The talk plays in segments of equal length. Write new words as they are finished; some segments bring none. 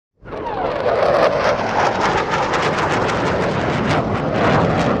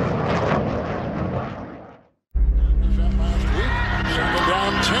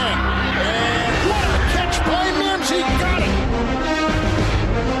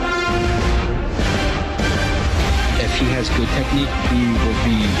good technique, he will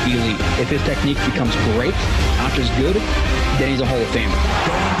be elite. If his technique becomes great, not just good, then he's a Hall of Famer.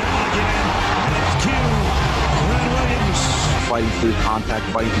 Fighting through contact,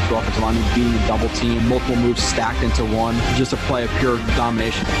 fighting through offensive line, being a double team, multiple moves stacked into one, just a play of pure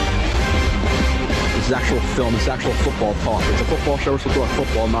domination. This is actual film, this is actual football talk. It's a football show, we're supposed to talk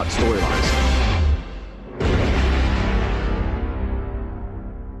football, not storylines.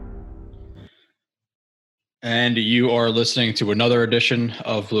 And you are listening to another edition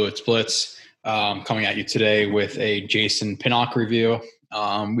of Blewitz Blitz, coming at you today with a Jason Pinnock review.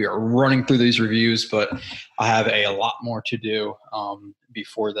 We are running through these reviews, but I have a lot more to do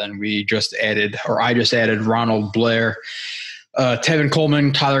before then. I just added Ronald Blair, Tevin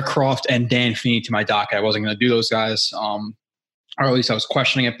Coleman, Tyler Kroft, and Dan Feeney to my docket. I wasn't going to do those guys, or at least I was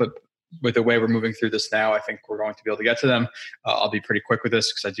questioning it, but with the way we're moving through this now, I think we're going to be able to get to them. I'll be pretty quick with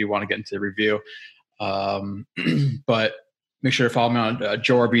this because I do want to get into the review. But make sure to follow me on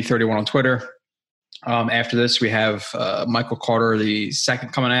JoeRB31 on Twitter. After this, we have Michael Carter, the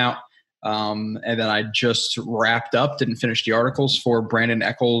second coming out. And then I just wrapped up, didn't finish the articles for Brandon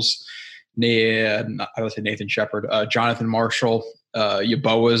Eccles, I would say Nathan Shepard, Jonathan Marshall,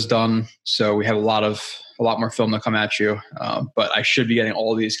 Yeboah is done. So we have a lot more film to come at you. But I should be getting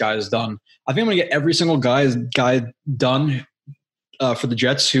all of these guys done. I think I'm going to get every single guy done for the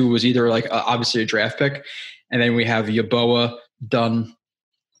Jets who was either obviously a draft pick. And then we have Yeboah done,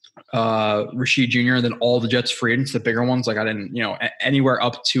 Rashid Jr., and then all the Jets free agents, the bigger ones. I didn't, anywhere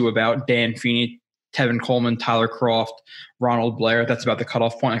up to about Dan Feeney, Tevin Coleman, Tyler Kroft, Ronald Blair. That's about the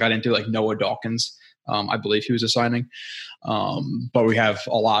cutoff point. I didn't do Noah Dawkins. I believe he was a signing. But we have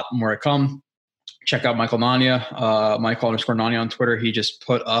a lot more to come. Check out Michael Nania, Michael_Nania on Twitter. He just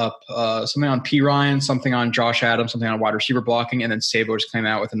put up something on P. Ryan, something on Josh Adams, something on wide receiver blocking, and then Sabo just came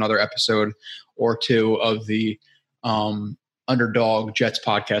out with another episode or two of the Underdog Jets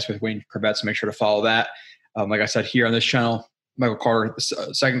podcast with Wayne Corbett, so make sure to follow that. Like I said, here on this channel, Michael Carter,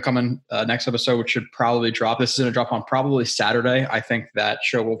 second coming, next episode, which should probably drop. This is going to drop on probably Saturday. I think that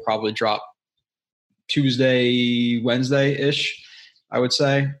show will probably drop Tuesday, Wednesday-ish, I would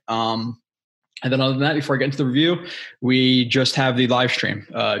say. And then other than that, before I get into the review, we just have the live stream.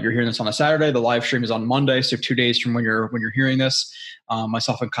 You're hearing this on a Saturday. The live stream is on Monday, so 2 days from when you're hearing this.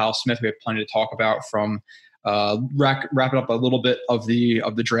 Myself and Kyle Smith, we have plenty to talk about from wrapping up a little bit of the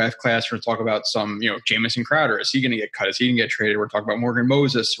draft class. We're going to talk about some, Jamison Crowder. Is he going to get cut? Is he going to get traded? We're talking about Morgan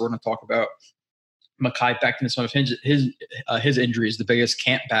Moses. We're going to talk about Mekhi Becton, some of his injuries, the biggest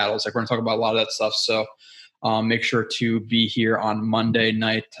camp battles. We're going to talk about a lot of that stuff. So make sure to be here on Monday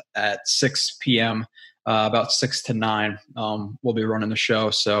night at 6 p.m., about 6 to 9. We'll be running the show.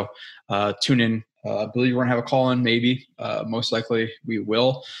 So tune in. I believe we're going to have a call in, maybe. Most likely we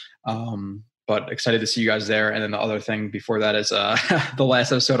will. But excited to see you guys there. And then the other thing before that is the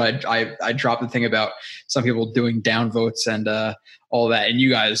last episode, I dropped the thing about some people doing downvotes and all that. And you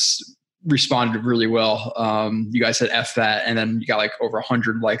guys responded really well. You guys said F that. And then you got over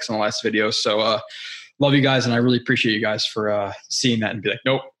 100 likes on the last video. So love you guys. And I really appreciate you guys for seeing that and be like,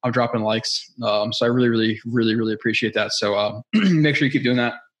 nope, I'm dropping likes. So I really, really, really, really appreciate that. So make sure you keep doing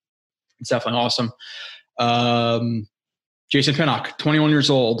that. It's definitely awesome. Jason Pinnock, 21 years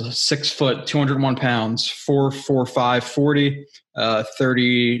old, 6 foot, 201 pounds, 4'5", 40,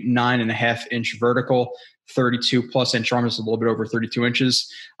 39.5 inch vertical, 32 plus inch arm, just a little bit over 32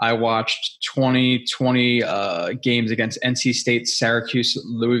 inches. I watched 20 games against NC State, Syracuse,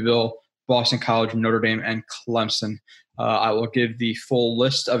 Louisville, Boston College, Notre Dame, and Clemson. I will give the full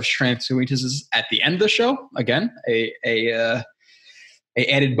list of strengths and weaknesses at the end of the show. Again, a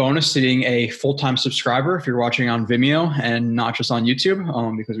added bonus to being a full-time subscriber if you're watching on Vimeo and not just on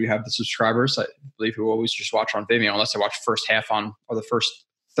YouTube, because we have the subscribers, I believe, who always just watch on Vimeo, unless they watch first half or the first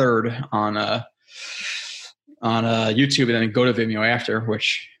third on YouTube and then go to Vimeo after,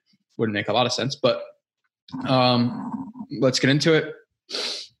 which wouldn't make a lot of sense. But let's get into it.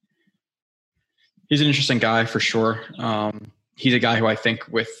 He's an interesting guy for sure. He's a guy who I think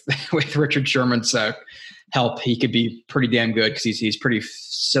with Richard Sherman's help, he could be pretty damn good because he's pretty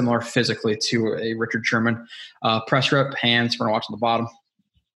similar physically to a Richard Sherman. Press rep, hands, we're going to watch on the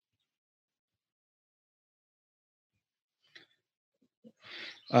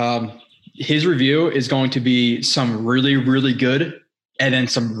bottom. His review is going to be some really, really good and then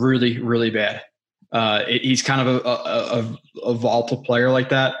some really, really bad. He's kind of a volatile player like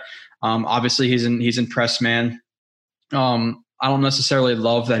that. Obviously, he's in press man. I don't necessarily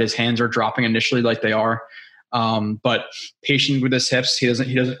love that his hands are dropping initially like they are, but patient with his hips. He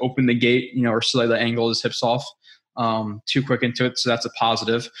doesn't open the gate, or slightly angle his hips off too quick into it. So that's a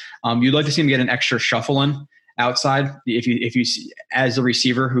positive. You'd like to see him get an extra shuffle in outside. If you see, as a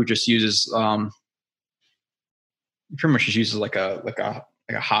receiver who just uses pretty much just uses like a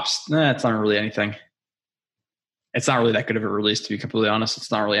hops. It's not really anything. It's not really that good of a release, to be completely honest.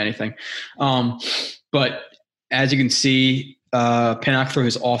 It's not really anything. But as you can see, Pinnock throw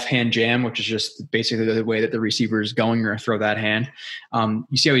his offhand jam, which is just basically the way that the receiver is going. You're going to throw that hand.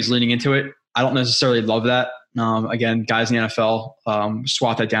 You see how he's leaning into it. I don't necessarily love that. Again, guys in the NFL,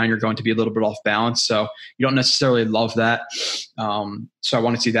 swat that down. You're going to be a little bit off balance. So you don't necessarily love that. So I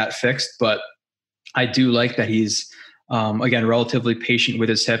want to see that fixed. But I do like that he's, again, relatively patient with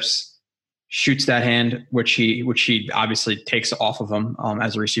his hips. Shoots that hand, which he obviously takes off of him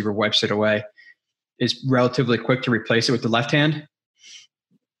as a receiver, wipes it away. Is relatively quick to replace it with the left hand.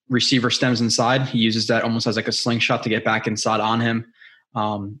 Receiver stems inside. He uses that almost as like a slingshot to get back inside on him.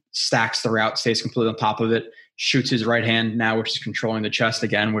 Stacks the route, stays completely on top of it. Shoots his right hand now, which is controlling the chest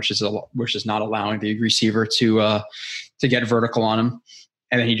again, which is not allowing the receiver to get vertical on him.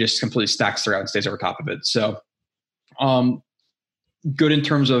 And then he just completely stacks the route and stays over top of it. So, good in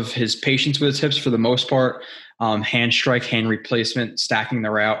terms of his patience with his hips for the most part. Hand strike, hand replacement, stacking the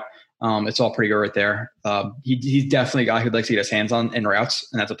route. It's all pretty good right there. He's definitely a guy who likes to get his hands on in routes,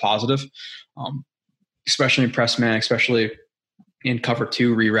 and that's a positive, especially in press man, especially in cover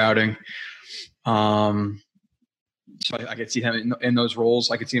 2 rerouting. So I could see him in those roles.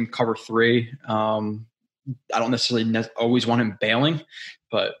 I could see him cover 3. I don't necessarily always want him bailing,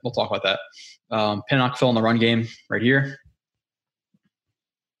 but we'll talk about that. Pinnock fill in the run game right here.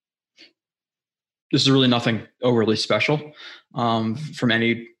 This is really nothing overly special from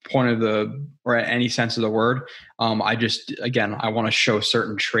any point of or any sense of the word. I want to show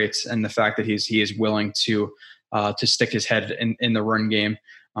certain traits and the fact that he is willing to stick his head in the run game.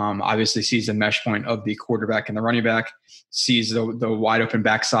 Obviously sees the mesh point of the quarterback and the running back, sees the wide open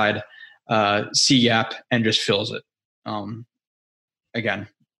backside C gap, and just fills it. Again,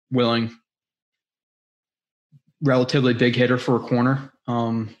 willing, relatively big hitter for a corner.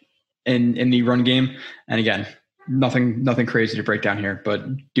 In the run game. And again, nothing crazy to break down here, but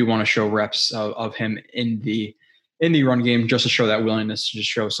do want to show reps of him in the run game, just to show that willingness, to just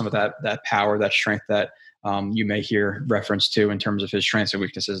show some of that power, that strength that you may hear reference to in terms of his strengths and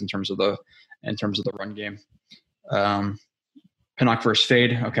weaknesses in terms of the run game. Pinnock versus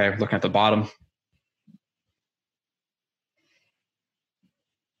fade. Okay, looking at the bottom.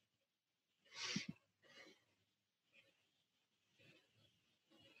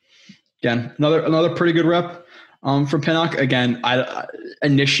 Again, another pretty good rep from Pinnock. Again, I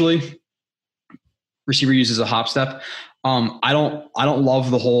initially receiver uses a hop step. I don't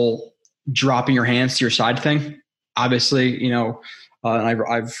love the whole dropping your hands to your side thing. Obviously, and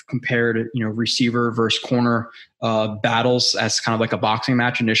I've compared receiver versus corner battles as kind of like a boxing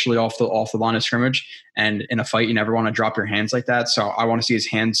match initially off the line of scrimmage. And in a fight, you never want to drop your hands like that. So I want to see his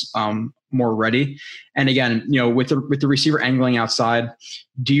hands more ready. And again, with the receiver angling outside,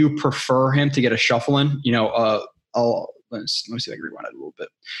 do you prefer him to get a shuffle in? Let me see if I can rewind it a little bit.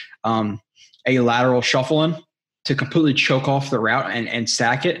 A lateral shuffle in to completely choke off the route and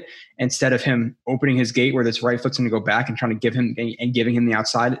sack it, instead of him opening his gate where this right foot's going to go back and trying to giving him the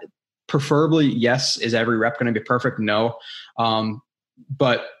outside. Preferably, yes. Is every rep going to be perfect? No.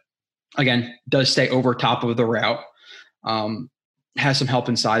 But again, does stay over top of the route. Has some help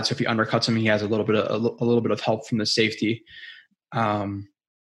inside. So if he undercuts him, he has a little bit of help from the safety. And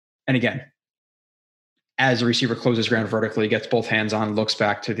again, as a receiver closes ground vertically, gets both hands on, looks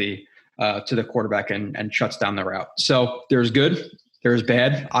back to the quarterback and shuts down the route. So there's good, there's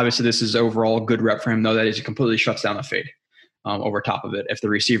bad. Obviously, this is overall a good rep for him, though. That is, he completely shuts down the fade over top of it. If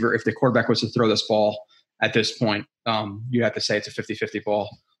the quarterback was to throw this ball at this point, you have to say it's a 50-50 ball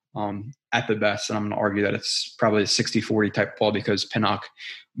at the best. And I'm going to argue that it's probably a 60-40 type ball, because Pinnock,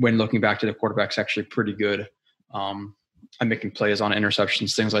 when looking back to the quarterback, is actually pretty good at making plays on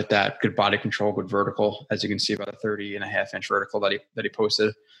interceptions, things like that. Good body control, good vertical, as you can see by the 30.5-inch vertical that he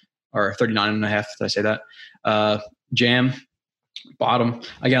posted, or 39.5. Did I say that? Jam, bottom.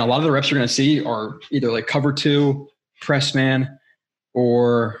 Again, a lot of the reps you're going to see are either like cover 2, press man,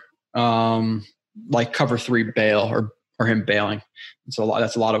 or like cover 3 bail or him bailing. So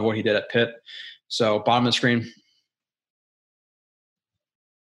that's a lot of what he did at Pitt. So bottom of the screen.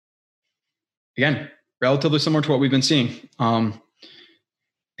 Again, relatively similar to what we've been seeing.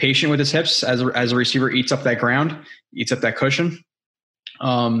 Patient with his hips as a receiver eats up that ground, eats up that cushion.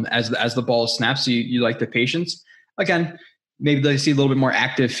 As the ball snaps, you like the patience. Again, maybe they see a little bit more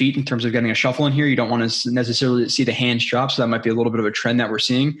active feet in terms of getting a shuffle in here. You don't want to necessarily see the hands drop. So that might be a little bit of a trend that we're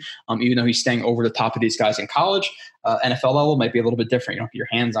seeing. Even though he's staying over the top of these guys in college, NFL level might be a little bit different. You don't get your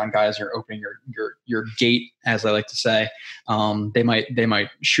hands on guys. You're opening your gate, as I like to say. They might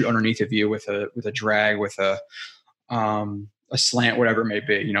shoot underneath of you with a drag, with a slant, whatever it may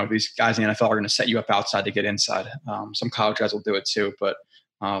be. You know, these guys in the NFL are going to set you up outside to get inside. Some college guys will do it too, but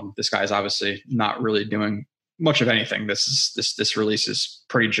this guy is obviously not really doing much of anything. This release is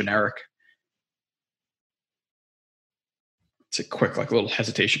pretty generic. It's a quick, like, little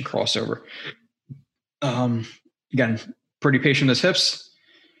hesitation crossover. Again, pretty patient with his hips.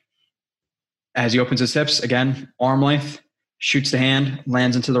 As he opens his hips, again, arm length, shoots the hand,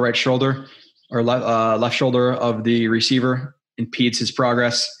 lands into the right shoulder or left shoulder of the receiver, impedes his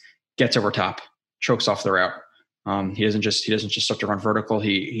progress, gets over top, chokes off the route. He doesn't just start to run vertical.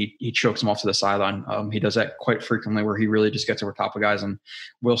 He chokes them off to the sideline. He does that quite frequently, where he really just gets over top of guys and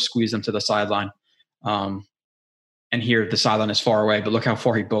will squeeze them to the sideline. And here the sideline is far away, but look how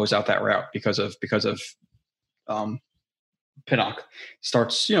far he bows out that route because of Pinnock.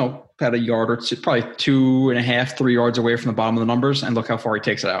 Starts, about a yard or two, probably 2.5, 3 yards away from the bottom of the numbers, and look how far he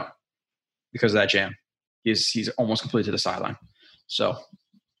takes it out because of that jam. He's almost completely to the sideline. So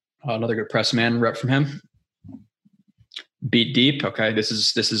another good press man rep from him. Beat deep. Okay. This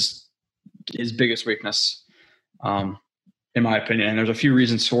is his biggest weakness, in my opinion. And there's a few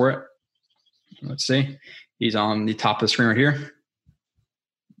reasons for it. Let's see. He's on the top of the screen right here.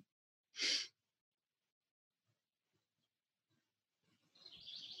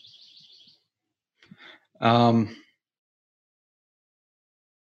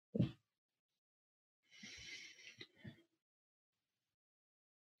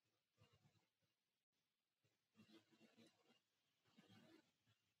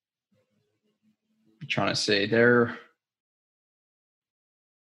 Trying to say there.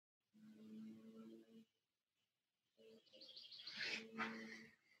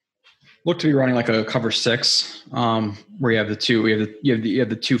 Look to be running like a cover 6, where you have the 2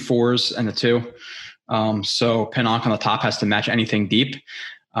 4s and the 2. So Pinnock on the top has to match anything deep.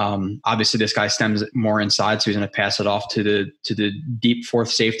 Obviously, this guy stems more inside, so he's going to pass it off to the deep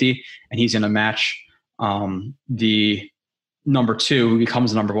 4th safety, and he's going to match the number 2, who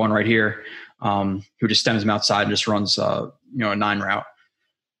becomes the number 1 right here. Who just stems him outside and just runs, a 9 route.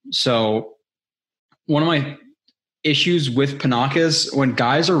 So one of my issues with Pinnock is when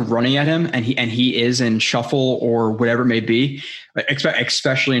guys are running at him and he is in shuffle or whatever it may be,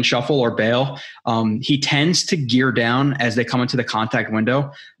 especially in shuffle or bail, he tends to gear down as they come into the contact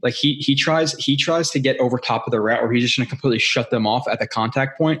window. Like he tries to get over top of the route, or he's just going to completely shut them off at the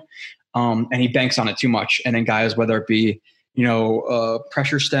contact point. And he banks on it too much. And then guys, whether it be a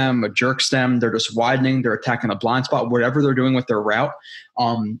pressure stem, a jerk stem, they're just widening, they're attacking a blind spot, whatever they're doing with their route,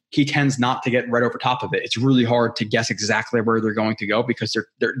 he tends not to get right over top of it. It's really hard to guess exactly where they're going to go because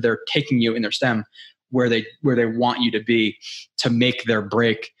they're taking you in their stem where they want you to be to make their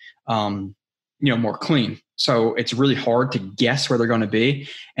break more clean. So it's really hard to guess where they're going to be.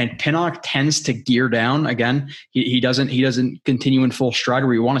 And Pinnock tends to gear down. Again, he doesn't continue in full stride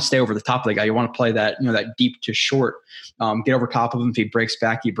where you want to stay over the top of the guy. You want to play that, that deep to short, get over top of him. If he breaks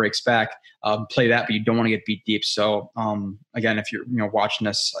back, play that, but you don't want to get beat deep. So again, if you're, watching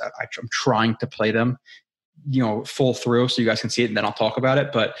this, I'm trying to play them, full through so you guys can see it, and then I'll talk about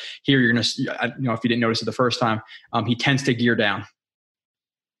it. But here you're going to, if you didn't notice it the first time, he tends to gear down.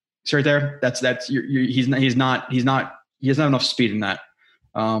 So right there, he doesn't have enough speed in that.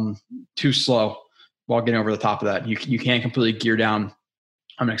 Too slow while getting over the top of that. You can't completely gear down.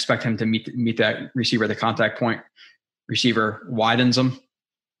 I'm gonna expect him to meet that receiver at the contact point. Receiver widens him,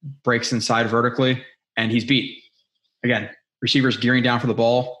 breaks inside vertically, and he's beat. Again, receiver's gearing down for the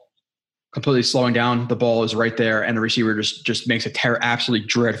ball, completely slowing down. The ball is right there, and the receiver just makes a absolutely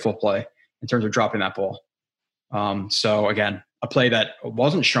dreadful play in terms of dropping that ball. So again, a play that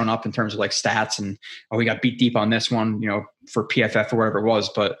wasn't shown up in terms of like stats and, we got beat deep on this one, for PFF or whatever it was,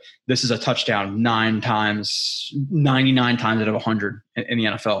 but this is a touchdown 99 times out of 100 in the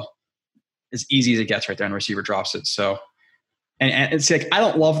NFL. As easy as it gets right there, and the receiver drops it. So, and it's like, I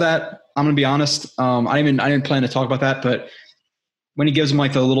don't love that. I'm going to be honest. I didn't plan to talk about that, but when he gives him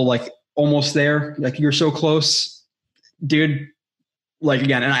like the little, like almost there, like you're so close, dude, like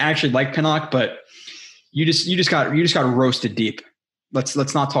again, and I actually like Pinnock, but you just got roasted deep. Let's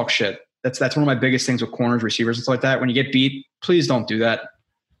not talk shit. That's one of my biggest things with corners, receivers, and stuff like that. When you get beat, please don't do that.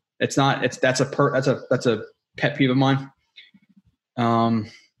 That's a pet peeve of mine.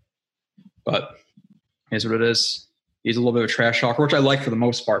 But here's what it is. He's a little bit of a trash talker, which I like for the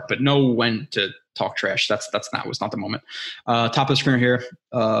most part, but know when to talk trash. Was not the moment. Top of the screen here,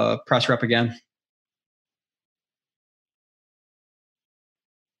 press rep again.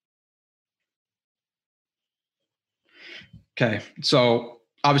 Okay, so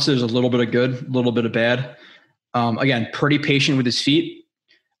obviously there's a little bit of good, a little bit of bad. Again, pretty patient with his feet.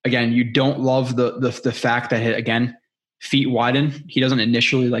 Again, you don't love the fact that, again, feet widen. He doesn't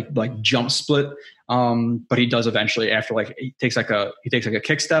initially like jump split, but he does eventually after he takes like a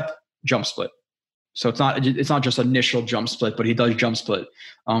kick step, jump split. So it's not just initial jump split, but he does jump split.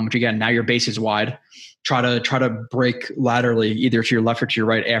 Which again, now your base is wide. Try to break laterally either to your left or to your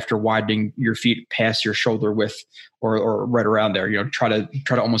right after widening your feet past your shoulder width or right around there. Try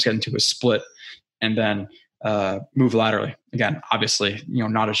to almost get into a split and then move laterally. Again, obviously,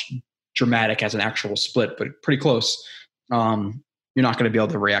 not as dramatic as an actual split, but pretty close. You're not going to be able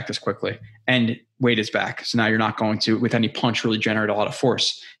to react as quickly. And weight is back. So now you're not going to, with any punch, really generate a lot of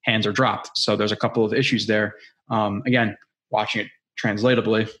force. Hands are dropped. So there's a couple of issues there. Again, watching it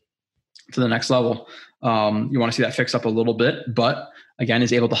translatably to the next level, you want to see that fix up a little bit, but again,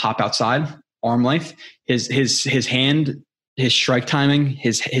 is able to hop outside, arm length. His hand, his strike timing,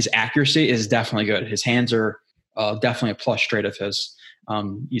 his accuracy is definitely good. His hands are definitely a plus straight of his.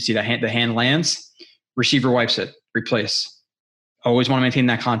 You see the hand lands, receiver wipes it, replace. Always want to maintain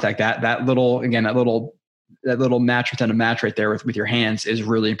that contact. That little match within a match right there with your hands is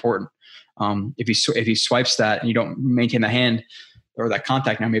really important. If he swipes that and you don't maintain the hand or that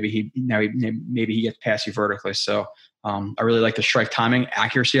contact, maybe he gets past you vertically. So I really like the strike timing,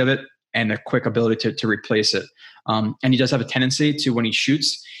 accuracy of it, and the quick ability to replace it. And he does have a tendency to, when he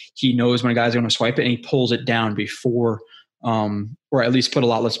shoots, he knows when a guy's going to swipe it and he pulls it down before, or at least put a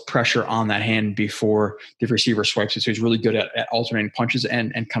lot less pressure on that hand before the receiver swipes it. So he's really good at alternating punches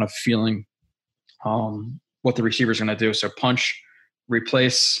and kind of feeling what the receiver is going to do. So punch,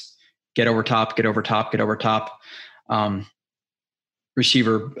 replace, get over top.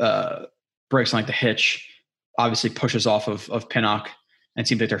 Receiver breaks like the hitch, obviously pushes off of Pinnock and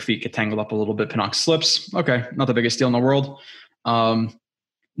seems like their feet get tangled up a little bit. Pinnock slips. Okay, not the biggest deal in the world.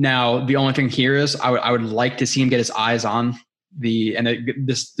 Now, the only thing here is I would like to see him get his eyes on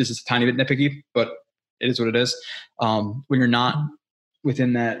this is a tiny bit nitpicky, but it is what it is. When you're not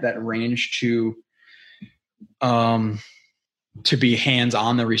within that range to be hands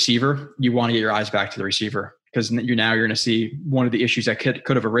on the receiver, you want to get your eyes back to the receiver, because you're going to see one of the issues that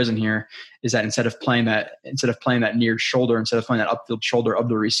could have arisen here is that instead of playing that near shoulder, instead of playing that upfield shoulder of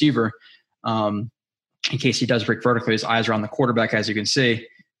the receiver, in case he does break vertically, his eyes are on the quarterback, as you can see.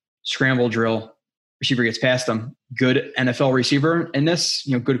 Scramble drill, receiver gets past him. Good NFL receiver in this,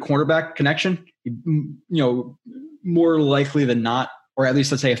 good cornerback connection. More likely than not, or at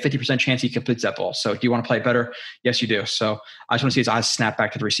least let's say a 50% chance he completes that ball. So do you want to play it better? Yes, you do. So I just want to see his eyes snap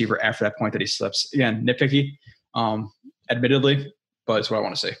back to the receiver after that point that he slips. Again, nitpicky, admittedly, but it's what I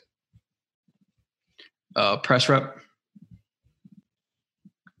want to see. Press rep.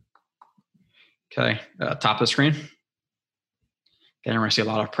 Okay, top of the screen. Again, we're going to see a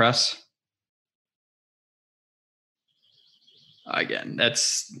lot of press. Again,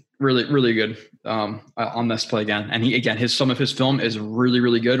 that's really, really good on this play again. And some of his film is really,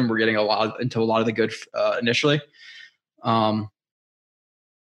 really good, and we're getting into a lot of the good initially.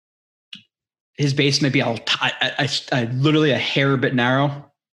 His base may be literally a hair bit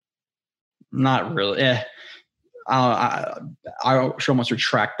narrow. Not really. I should almost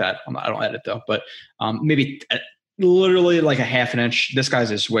retract that. I don't edit though, but maybe literally like a half an inch. This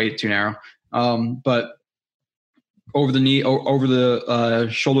guy's is way too narrow. But over the knee, over the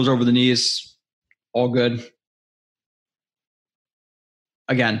shoulders, over the knees, all good.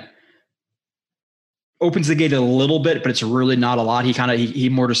 Again, opens the gate a little bit, but it's really not a lot. He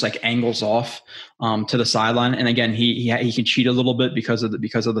more just like angles off to the sideline, and again, he can cheat a little bit because of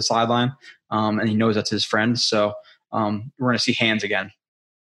the sideline, and he knows that's his friend. So we're going to see hands again.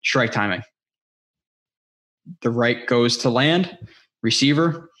 Strike timing. The right goes to land.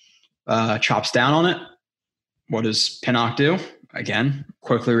 Receiver chops down on it. What does Pinnock do? Again,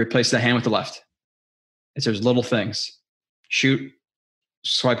 quickly replace the hand with the left. It's those little things. Shoot,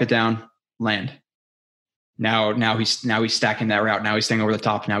 swipe it down, land. Now he's stacking that route. Now he's staying over the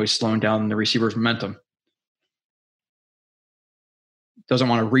top. Now he's slowing down the receiver's momentum. Doesn't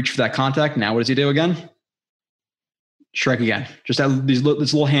want to reach for that contact. Now what does he do again? Strike again. Just this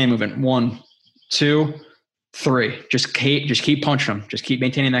little hand movement. 1, 2, 3. Just keep punching him. Just keep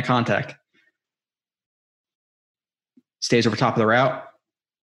maintaining that contact. Stays over top of the route.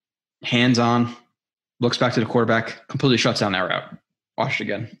 Hands on. Looks back to the quarterback. Completely shuts down that route. Watch it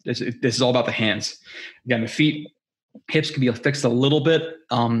again. This is all about the hands. Again, the feet Hips could be fixed a little bit,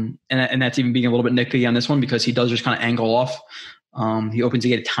 and that's even being a little bit nitpicky on this one because he does just kind of angle off. He opens to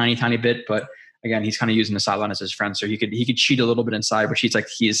get a tiny bit, but again, he's kind of using the sideline as his friend, so he could cheat a little bit inside, which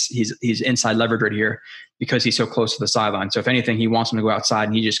he's inside leverage right here because he's so close to the sideline. So if anything, he wants him to go outside,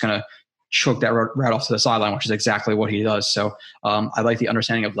 and he's just going to choke that right off to the sideline, which is exactly what he does. So I like the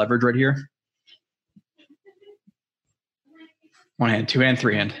understanding of leverage right here. One hand, two hand,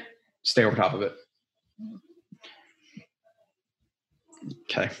 three hand. Stay over top of it.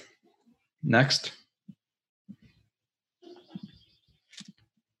 Okay. Next.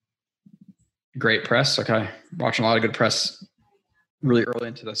 Great press. Okay. Watching a lot of good press really early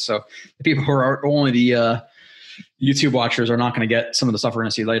into this. So the people who are only the YouTube watchers are not going to get some of the stuff we're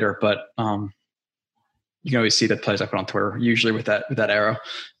going to see later, but you can always see the plays I put on Twitter, usually with that arrow.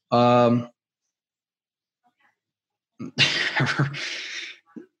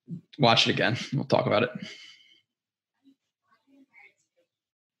 Watch it again. We'll talk about it.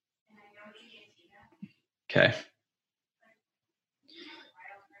 Okay.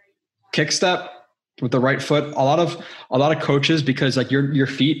 Kick step with the right foot. A lot of coaches, because like your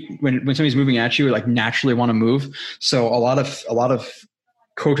feet, when somebody's moving at you, like naturally want to move. So a lot of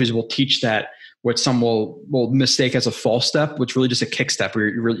coaches will teach that what some will mistake as a false step, which really just a kick step where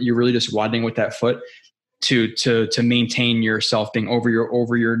you're really just widening with that foot to maintain yourself being over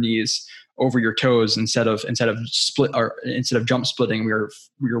your knees, over your toes, instead of jump splitting,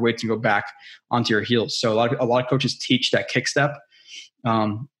 you're waiting to go back onto your heels. So a lot of coaches teach that kick step.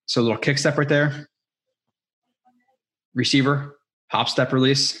 So a little kick step right there. Receiver, hop step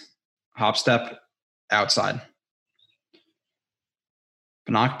release, hop step outside.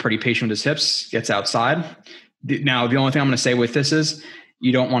 Panak, pretty patient with his hips, gets outside. Now, the only thing I'm going to say with this is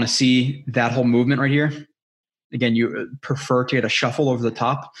you don't want to see that whole movement right here. Again, you prefer to get a shuffle over the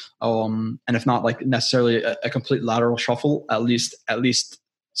top, and if not like necessarily a complete lateral shuffle, at least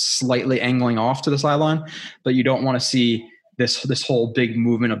slightly angling off to the sideline. But you don't want to see this whole big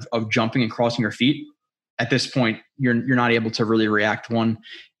movement of jumping and crossing your feet. At this point, you're not able to really react. One,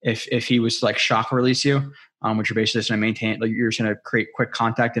 if he was to like shock release you, which you're basically just going to maintain, like you're just going to create quick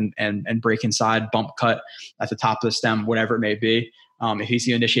contact and break inside, bump cut at the top of the stem, whatever it may be. If he's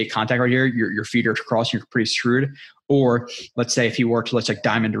to initiate contact right here, your feet are crossing, you're pretty screwed. Or let's say if he were to let's like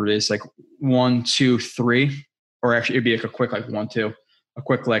diamond release, like 1, 2, 3, or actually it'd be like a quick like 1, 2, a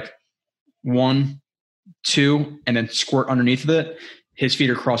quick like 1, 2, and then squirt underneath of it. His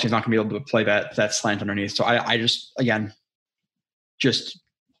feet are crossing. He's not going to be able to play that slant underneath. So I just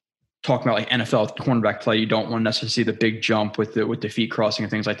talking about like NFL cornerback play, you don't want to necessarily see the big jump with the feet crossing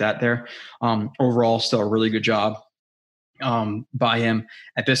and things like that there. Overall, still a really good job by him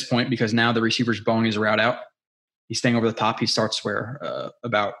at this point, because now the receiver's bowing his route out. He's staying over the top. He starts where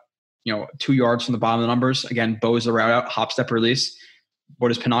about 2 yards from the bottom of the numbers. Again, bows the route out, hop step release. What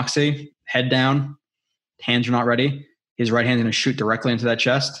does Panak say? Head down, hands are not ready. His right hand's going to shoot directly into that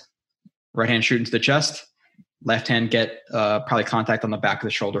chest. Right hand shoot into the chest. Left hand get probably contact on the back of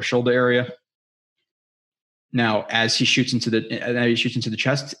the shoulder area. Now, as he shoots into the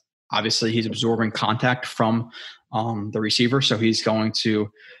chest, obviously he's absorbing contact from the receiver, so he's going to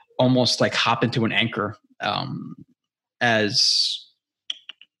almost like hop into an anchor, as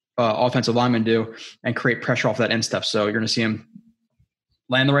offensive linemen do, and create pressure off that instep. So you're going to see him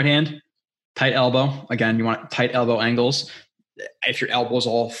land the right hand, tight elbow. Again, you want tight elbow angles. If your elbow is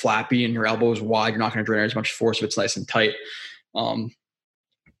all flappy and your elbow is wide, you're not going to drain as much force if it's nice and tight.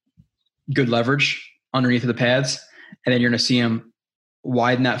 Good leverage underneath of the pads. And then you're going to see him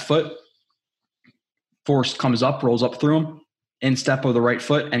widen that foot. Force comes up, rolls up through him, instep of the right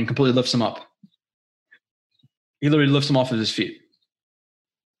foot, and completely lifts him up. He literally lifts him off of his feet.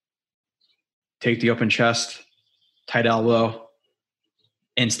 Take the open chest, tight elbow,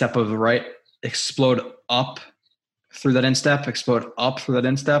 instep of the right, explode up through that instep, explode up through that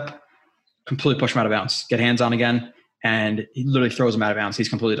instep, completely push him out of bounds. Get hands on again, and he literally throws him out of bounds. He's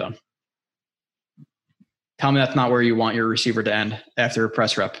completely done. Tell me that's not where you want your receiver to end after a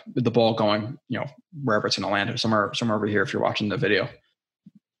press rep with the ball going, wherever it's going to land, or somewhere over here if you're watching the video.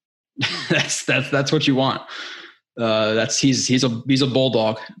 that's what you want. He's a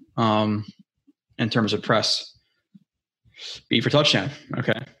bulldog in terms of press. Beat for touchdown.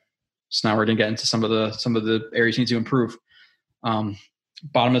 Okay. So now we're going to get into some of the areas you need to improve. Bottom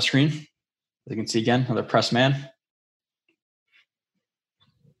of the screen, as you can see again, another press man.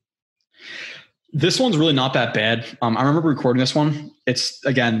 This one's really not that bad. I remember recording this one. It's,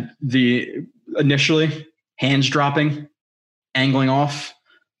 again, initially hands dropping, angling off,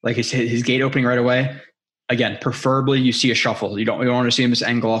 like his gate opening right away. Again, preferably you see a shuffle. You don't want to see him just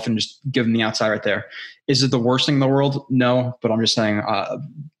angle off and just give him the outside right there. Is it the worst thing in the world? No, but I'm just saying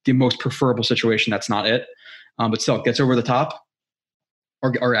the most preferable situation, that's not it. But still, gets over the top,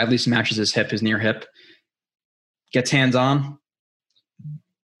 or at least matches his hip, his near hip, gets hands on.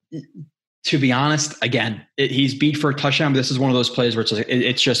 To be honest, again, he's beat for a touchdown, but this is one of those plays where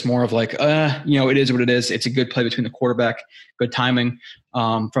it's just more of like, it is what it is. It's a good play between the quarterback, good timing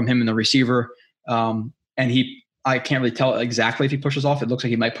from him and the receiver. And I can't really tell exactly if he pushes off. It looks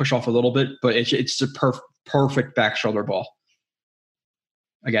like he might push off a little bit, but it's a perfect back shoulder ball.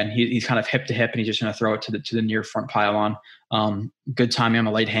 Again, he's kind of hip to hip, and he's just going to throw it to the near front pylon. Good timing on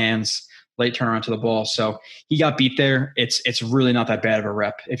the late hands, late turnaround to the ball. So he got beat there. It's really not that bad of a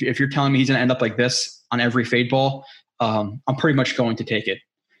rep. If you're telling me he's going to end up like this on every fade ball, I'm pretty much going to take it.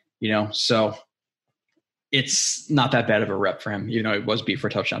 So it's not that bad of a rep for him. It was beat for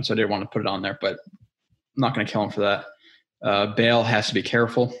a touchdown, so I didn't want to put it on there, but I'm not going to kill him for that. Bail has to be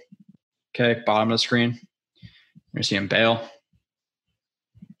careful. Okay, bottom of the screen. You're going to see him bail.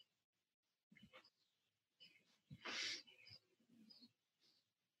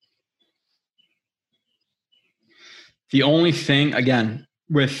 The only thing, again,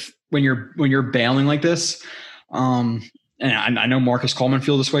 with when you're bailing like this, and I know Marcus Coleman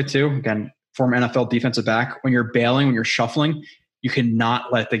feels this way too. Again, former NFL defensive back. When you're bailing, when you're shuffling, you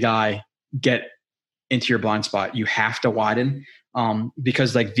cannot let the guy get into your blind spot. You have to widen,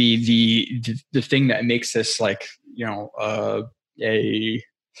 because like the thing that makes this like a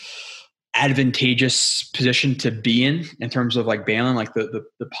advantageous position to be in terms of like bailing, like the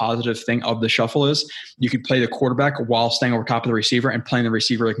positive thing of the shuffle is you could play the quarterback while staying over top of the receiver and playing the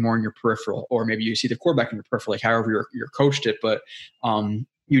receiver like more in your peripheral, or maybe you see the quarterback in your peripheral, like however you're coached it. But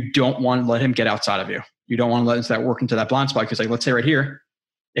you don't want to let him get outside of you. You don't want to let that work into that blind spot, because like, let's say right here,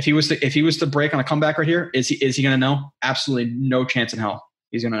 if he was to break on a comeback right here, is he going to know? Absolutely no chance in hell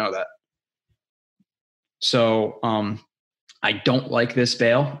he's going to know that. So I don't like this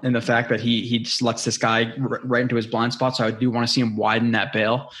bail and the fact that he just lets this guy right into his blind spot. So I do want to see him widen that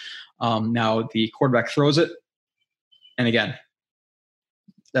bail. Now the quarterback throws it, and again,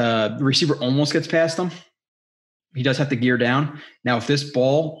 the receiver almost gets past him. He does have to gear down. Now, if this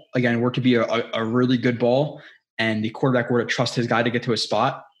ball again were to be a really good ball, and the quarterback were to trust his guy to get to his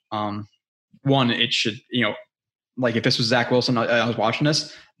spot, one, it should, like if this was Zach Wilson, I was watching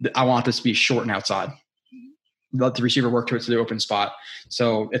this, I want this to be short and outside. Let the receiver work to the open spot.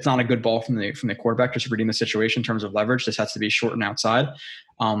 So it's not a good ball from the quarterback, just reading the situation in terms of leverage. This has to be short and outside.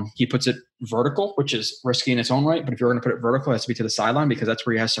 He puts it vertical, which is risky in its own right. But if you're going to put it vertical, it has to be to the sideline, because that's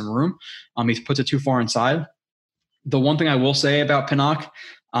where he has some room. He puts it too far inside. The one thing I will say about Pinnock,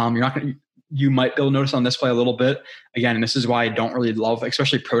 you might be able to notice on this play a little bit. Again, and this is why I don't really love,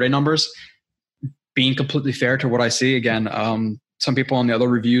 especially pro day numbers, being completely fair to what I see. Again, some people on the other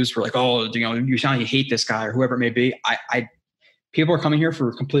reviews were like, "Oh, you sound like you hate this guy," or whoever it may be. People are coming here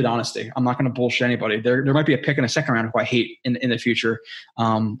for complete honesty. I'm not going to bullshit anybody. There might be a pick in a second round who I hate in the future.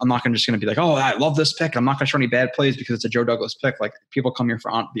 I'm not just going to be like, "Oh, I love this pick." I'm not going to show any bad plays because it's a Joe Douglas pick. Like, people come here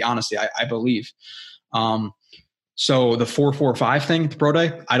for the honesty. I believe. So the 4.45 thing at the pro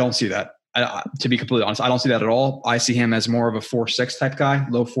day, I don't see that. To be completely honest, I don't see that at all. I see him as more of a 4.6 type guy,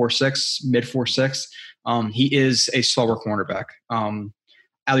 low 4.6, mid 4.6. He is a slower cornerback,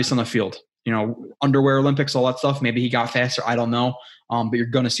 at least on the field. Underwear Olympics, all that stuff. Maybe he got faster. I don't know. But you're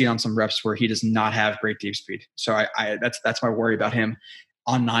going to see it on some reps where he does not have great deep speed. So that's my worry about him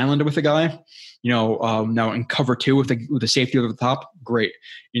on an island with a guy. Now in cover 2 with the safety over the top, great.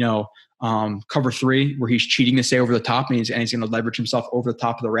 Cover 3 where he's cheating to stay over the top, and he's going to leverage himself over the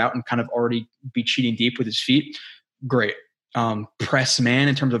top of the route and kind of already be cheating deep with his feet. Great. Press man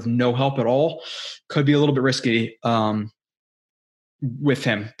in terms of no help at all could be a little bit risky with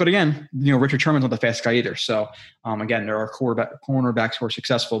him. But again, Richard Sherman's not the fastest guy either. So again, there are cornerbacks who are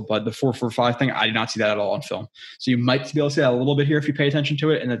successful, but the 4.45 thing, I did not see that at all on film. So you might be able to see that a little bit here if you pay attention to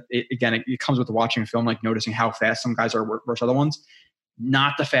it. And it comes with watching film, like noticing how fast some guys are versus other ones.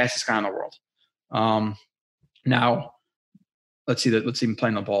 Not the fastest guy in the world. Now, let's see him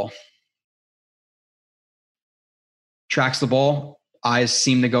playing the ball. Tracks the ball. Eyes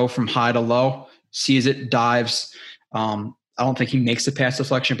seem to go from high to low. Sees it, dives. I don't think he makes the pass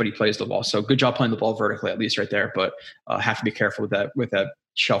deflection, but he plays the ball. So good job playing the ball vertically, at least right there. But have to be careful with that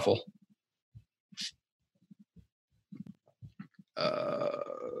shuffle.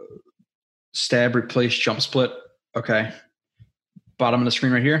 Stab, replace, jump split. Okay. Bottom of the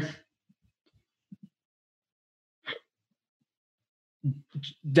screen right here.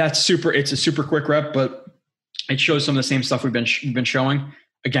 It's a super quick rep, but it shows some of the same stuff we've been showing.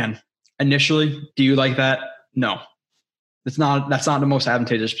 Again, initially, do you like that? No. That's not the most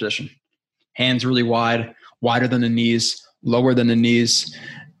advantageous position. Hands really wide, wider than the knees, lower than the knees,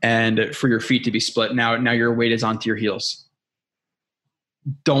 and for your feet to be split. Now your weight is onto your heels.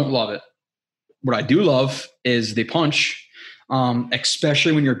 Don't love it. What I do love is the punch,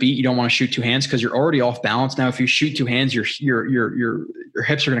 especially when you're beat. You don't want to shoot two hands because you're already off balance. Now, if you shoot two hands, your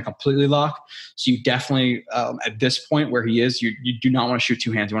hips are going to completely lock. So you definitely, at this point where he is, you do not want to shoot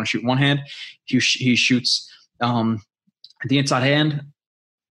two hands. You want to shoot one hand. He shoots the inside hand,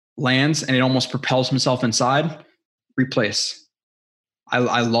 lands, and it almost propels himself inside. Replace.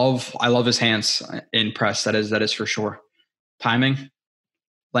 I love his hands in press. That is for sure. Timing,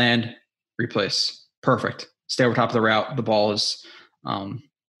 land, replace. Perfect. Stay over top of the route. The ball is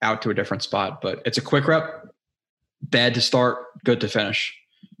out to a different spot, but it's a quick rep. Bad to start, good to finish.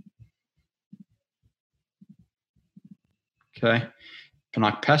 Okay.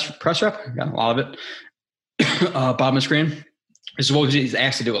 Panak press rep. Got a lot of it. Bottom of the screen. This is what he's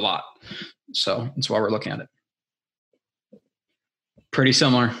asked to do a lot. So that's why we're looking at it. Pretty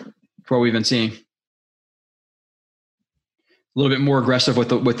similar to what we've been seeing. A little bit more aggressive with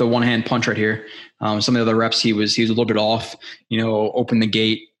the one hand punch right here. Some of the other reps he was a little bit off. Opened the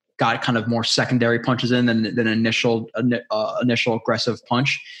gate, got kind of more secondary punches in than initial aggressive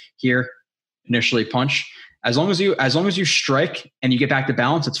punch. Here, initially punch. As long as you strike and you get back to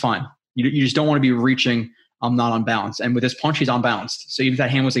balance, it's fine. You just don't want to be reaching not on balance. And with this punch, he's unbalanced. So even if that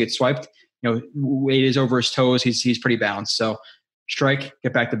hand was to get swiped, weight is over his toes. He's pretty balanced. So strike,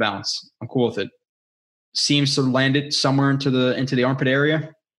 get back to balance. I'm cool with it. Seems to land it somewhere into the armpit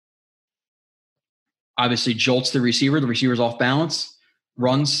area. Obviously jolts the receiver. The receiver's off balance.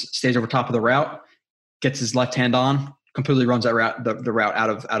 Runs, stays over top of the route, gets his left hand on, completely runs that route, the route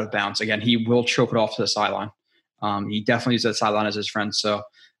out of bounds. Again, he will choke it off to the sideline. He definitely uses that sideline as his friend. So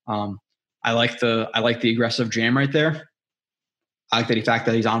I like the aggressive jam right there. I like the fact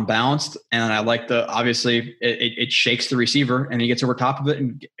that he's unbalanced, and I like obviously it shakes the receiver and he gets over top of it.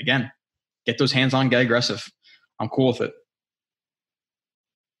 And again, get those hands on, get aggressive. I'm cool with it.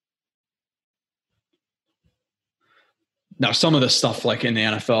 Now, some of the stuff like in the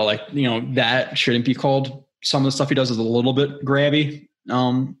NFL, that shouldn't be called. Some of the stuff he does is a little bit grabby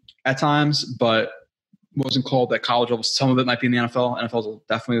at times, but wasn't called at college level. Some of it might be in the NFL. NFL is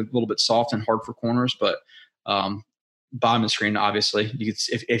definitely a little bit soft and hard for corners, but bottom of the screen, obviously,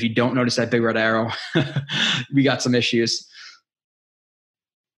 if you don't notice that big red arrow, we got some issues.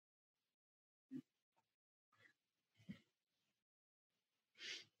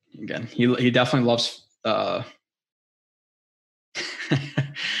 Again, he definitely loves.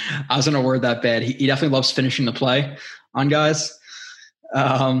 I was going to word that bad. He definitely loves finishing the play on guys.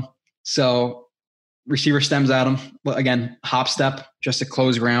 So receiver stems at him. But again, hop step just to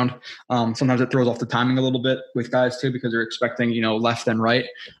close ground. Sometimes it throws off the timing a little bit with guys too because they're expecting left and right.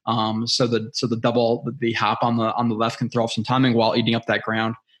 So the hop on the left can throw off some timing while eating up that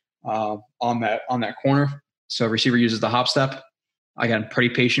ground on that corner. So receiver uses the hop step. Again,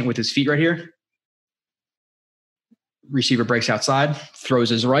 pretty patient with his feet right here. Receiver breaks outside, throws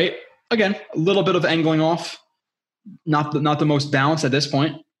his right. Again, a little bit of angling off. Not the most balanced at this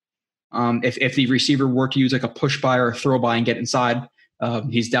point. If the receiver were to use like a push by or a throw by and get inside,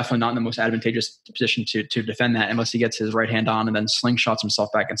 he's definitely not in the most advantageous position to defend that unless he gets his right hand on and then slingshots himself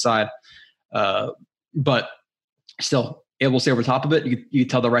back inside. But still, able to stay over top of it. You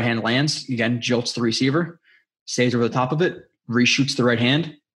tell the right hand lands. Again, jolts the receiver, stays over the top of it, reshoots the right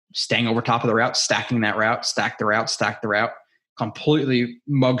hand, staying over top of the route, stacking that route, stack the route, completely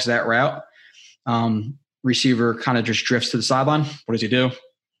mugs that route. Receiver kind of just drifts to the sideline. What does he do?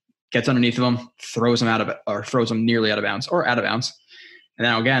 Gets underneath of him, throws him nearly out of bounds or out of bounds. And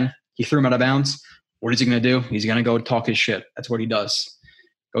now again, he threw him out of bounds. What is he going to do? He's going to go talk his shit. That's what he does.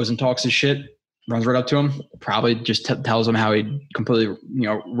 Goes and talks his shit, runs right up to him, probably just tells him how he completely,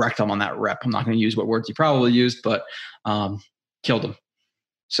 wrecked him on that rep. I'm not going to use what words he probably used, but killed him.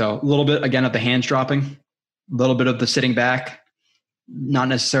 So a little bit, again, of the hands dropping, a little bit of the sitting back, not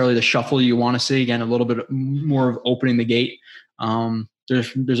necessarily the shuffle you want to see. Again, a little bit more of opening the gate.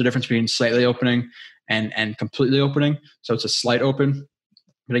 There's a difference between slightly opening and completely opening. So it's a slight open.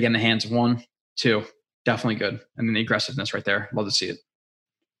 But again, the hands 1, 2, definitely good. And then the aggressiveness right there. Love to see it.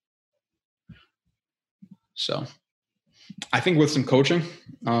 So I think with some coaching,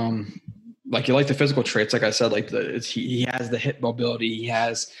 you like the physical traits, like I said, he has the hip mobility, he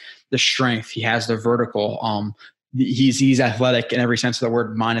has the strength, he has the vertical. He's athletic in every sense of the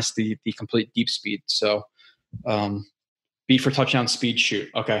word, minus the complete deep speed. So, beat for touchdown, speed, shoot.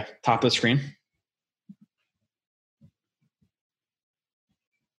 Okay, top of the screen.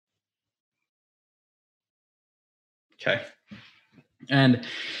 Okay. And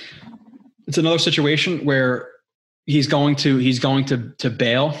it's another situation where he's going to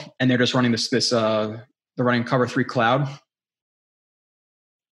bail, and they're just running they're running cover 3 cloud.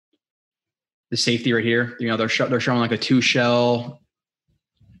 The safety right here, they're showing like a 2 shell,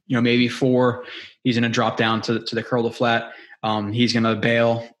 maybe 4. He's going to drop down to the curl to flat. He's going to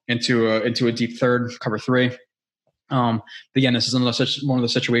bail into a deep third, cover 3. Again, this is one of the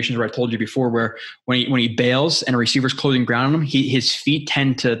situations where I told you before, where when he bails and a receiver's closing ground on him, his feet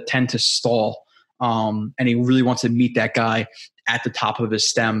tend to stall, and he really wants to meet that guy at the top of his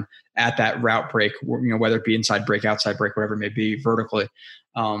stem at that route break, whether it be inside break, outside break, whatever it may be, vertically.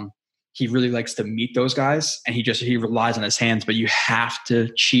 He really likes to meet those guys, and he relies on his hands, but you have to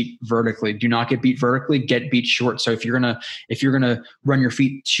cheat vertically. Do not get beat vertically, get beat short. So if you're gonna run your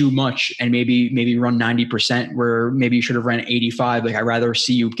feet too much and maybe run 90% where maybe you should have ran 85, like I'd rather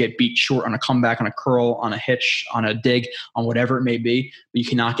see you get beat short on a comeback, on a curl, on a hitch, on a dig, on whatever it may be, but you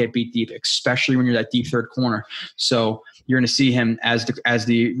cannot get beat deep, especially when you're that deep third corner. So you're going to see him as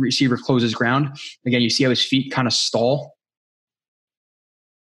the receiver closes ground. Again, you see how his feet kind of stall.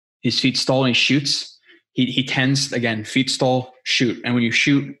 His feet stall and he shoots. He tends, again, feet stall, shoot. And when you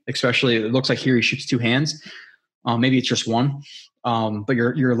shoot, especially, it looks like here he shoots 2 hands. Maybe it's just 1. But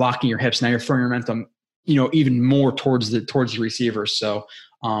you're locking your hips. Now you're throwing your momentum, even more towards the receiver. So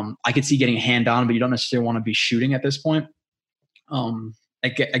I could see getting a hand on, but you don't necessarily want to be shooting at this point.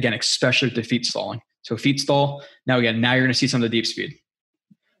 Again, especially with the feet stalling. So feet stall. Now you're going to see some of the deep speed.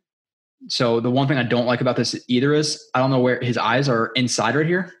 So the one thing I don't like about this either is I don't know where his eyes are inside right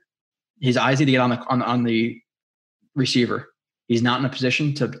here. His eyes need to get on the receiver. He's not in a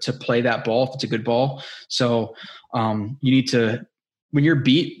position to play that ball if it's a good ball. So you need to, when you're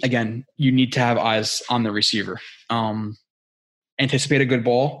beat, again, you need to have eyes on the receiver. Anticipate a good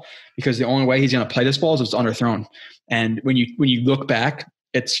ball, because the only way he's going to play this ball is if it's underthrown. And when you look back,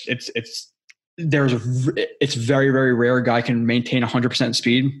 it's very, very rare a guy can maintain 100%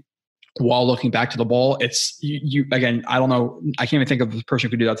 speed while looking back to the ball. It's you again, I don't know. I can't even think of the person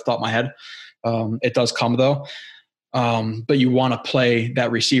who could do that off the top of my head. It does come though. But you want to play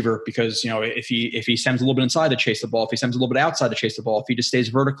that receiver, because, if he stems a little bit inside to chase the ball, if he stems a little bit outside to chase the ball, if he just stays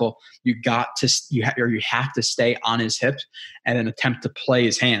vertical, you have to stay on his hip and then attempt to play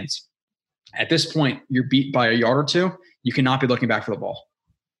his hands. At this point, you're beat by a yard or 2. You cannot be looking back for the ball.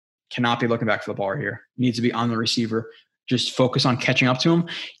 Cannot be looking back for the ball right here. You need to be on the receiver. Just focus on catching up to him.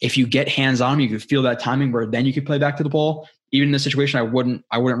 If you get hands on him, you can feel that timing where then you can play back to the ball. Even in this situation, I wouldn't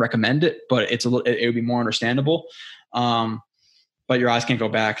recommend it, but it would be more understandable. But your eyes can't go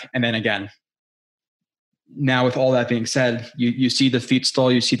back. And then again, now with all that being said, you see the feet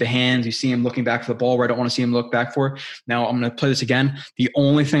stall, you see the hands, you see him looking back for the ball where I don't want to see him look back for. Now I'm going to play this again. The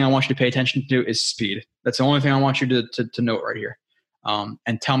only thing I want you to pay attention to is speed. That's the only thing I want you to note right here.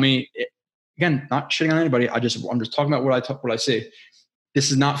 And tell me, again, not shitting on anybody. I'm just talking about what I see.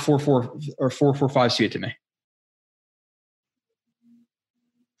 This is not 4.4 or 4.45 speed to me.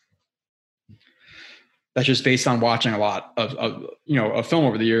 That's just based on watching a lot of film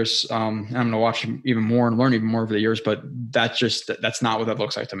over the years. I'm going to watch even more and learn even more over the years, but that's not what that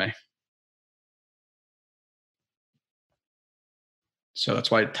looks like to me. So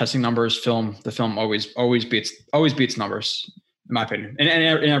that's why testing numbers, the film always beats numbers, in my opinion,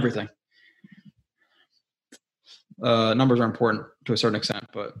 in everything. Numbers are important to a certain extent,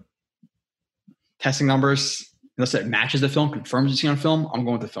 but testing numbers, unless it matches the film, confirms you see on film, I'm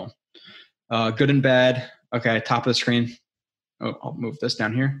going with the film. Good and bad. Okay, top of the screen. Oh, I'll move this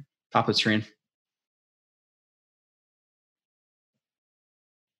down here. Top of the screen.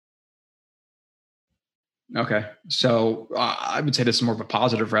 Okay, so I would say this is more of a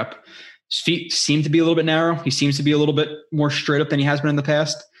positive rep. His feet seem to be a little bit narrow. He seems to be a little bit more straight up than he has been in the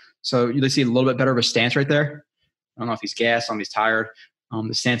past. So you see a little bit better of a stance right there. I don't know if he's gassed, I don't know if he's tired.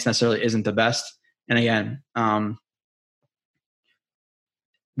 The stance necessarily isn't the best. And again,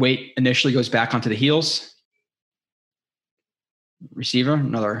 weight initially goes back onto the heels. Receiver, it's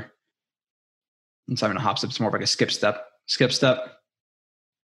not even a hop step, it's more of like a skip step,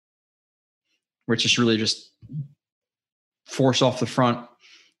 where it's just really just force off the front,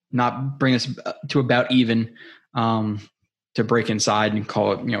 not bring us to about even, to break inside and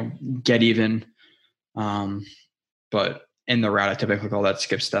call it, get even. But in the route, I typically call that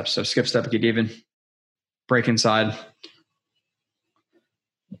skip step. So skip step, get even, break inside.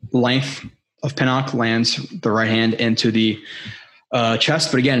 Length of Pinnock lands the right hand into the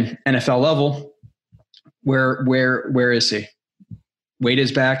chest. But again, NFL level, where is he? Weight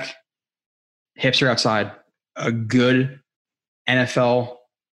is back. Hips are outside. A good NFL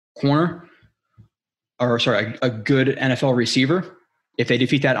corner a good NFL receiver, if they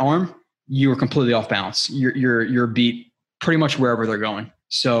defeat that arm, you are completely off balance. You're beat pretty much wherever they're going.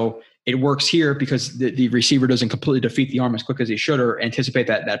 So it works here because the receiver doesn't completely defeat the arm as quick as he should or anticipate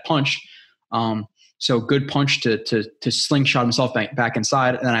that punch. So good punch to slingshot himself back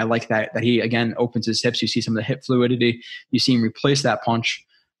inside. And then I like that he, again, opens his hips. You see some of the hip fluidity. You see him replace that punch.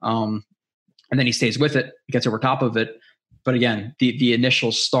 And then he stays with it, gets over top of it. But again, the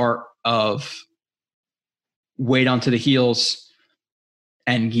initial start of weight onto the heels,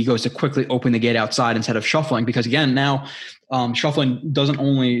 and he goes to quickly open the gate outside instead of shuffling, because again, now shuffling doesn't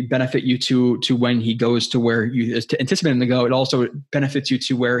only benefit you to when he goes to where you anticipate him to go, it also benefits you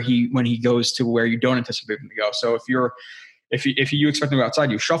to when he goes to where you don't anticipate him to go. So if you expect him to go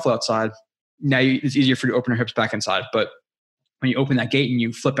outside, you shuffle outside. Now it's easier for you to open your hips back inside. But when you open that gate and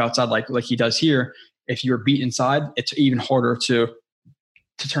you flip outside like he does here, if you're beat inside, it's even harder to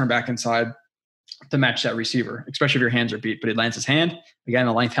turn back inside to match that receiver, especially if your hands are beat. But he lands his hand. Again,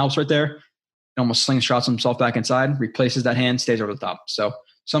 the length helps right there. He almost slingshots himself back inside, replaces that hand, stays over the top. So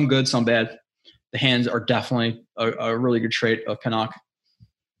some good, some bad. The hands are definitely a really good trait of Pinnock.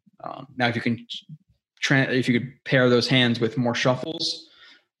 Now, if you could pair those hands with more shuffles,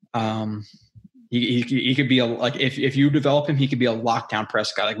 he could be if you develop him, he could be a lockdown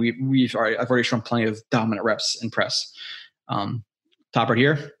press guy. Like I've already shown plenty of dominant reps in press. Top right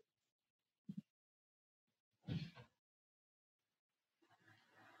here.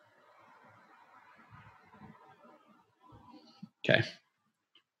 Okay.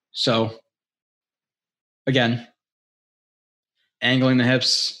 So again, angling the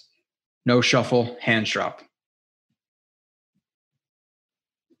hips, no shuffle, hands drop.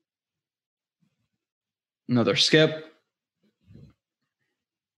 Another skip.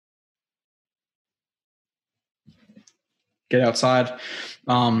 Get outside.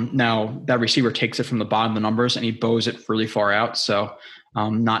 Now that receiver takes it from the bottom of the numbers and he bows it really far out. So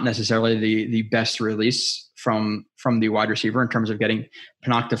not necessarily the best release from the wide receiver in terms of getting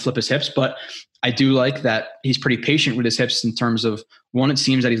Pinnock to flip his hips. But I do like that he's pretty patient with his hips in terms of, one, it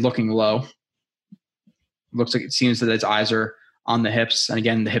seems that he's looking low. It seems that his eyes are on the hips. And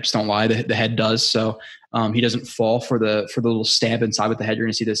again, the hips don't lie, the head does. So he doesn't fall for the little stab inside with the head. You're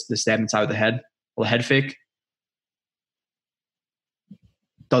going to see the stab inside with the head, the head fake.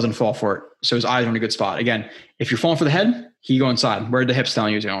 Doesn't fall for it. So his eyes are in a good spot. Again, if you're falling for the head, he go inside. Where are the hips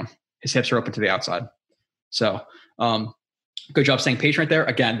telling you he's going? His hips are open to the outside. So good job staying patient right there.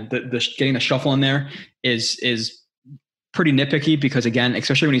 Again, the getting the shuffle in there is pretty nitpicky because, again,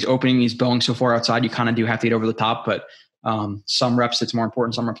 especially when he's opening, he's bowing so far outside, you kind of do have to get over the top. But some reps it's more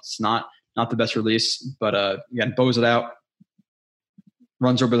important, some reps it's not the best release. But again, bows it out,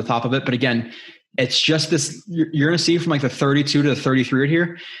 runs over the top of it. But again, it's just this, you're going to see from like the 32 to the 33 right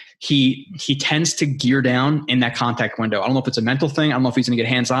here, he tends to gear down in that contact window. I don't know if it's a mental thing. I don't know if he's going to get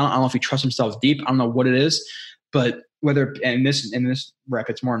hands on. I don't know if he trusts himself deep. I don't know what it is, but whether in this rep,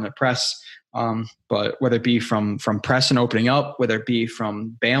 it's more in the press. But whether it be from press and opening up, whether it be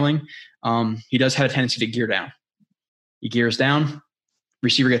from bailing, he does have a tendency to gear down. He gears down,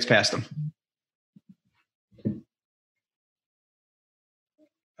 receiver gets past him.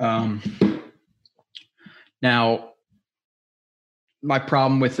 Now, my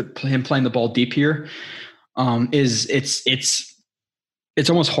problem with him playing the ball deep here is it's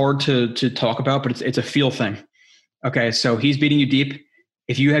almost hard to talk about, but it's a feel thing. Okay, so he's beating you deep.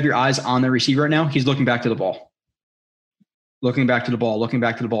 If you have your eyes on the receiver right now, he's looking back to the ball. Looking back to the ball, looking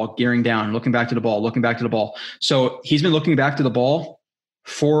back to the ball, gearing down, looking back to the ball, looking back to the ball. So he's been looking back to the ball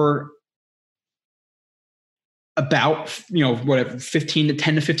for about 10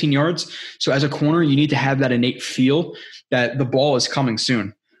 to 15 yards. So as a corner, you need to have that innate feel that the ball is coming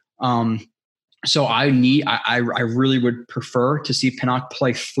soon. So I really would prefer to see Pinnock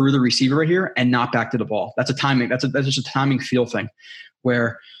play through the receiver right here and not back to the ball. That's just a timing feel thing,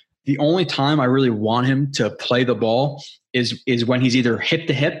 where the only time I really want him to play the ball is when he's either hip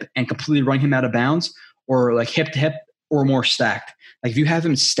to hip and completely running him out of bounds, or like hip to hip or more stacked. Like if you have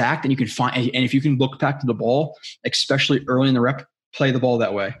him stacked and if you can look back to the ball, especially early in the rep, play the ball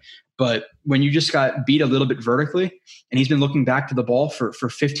that way. But when you just got beat a little bit vertically and he's been looking back to the ball for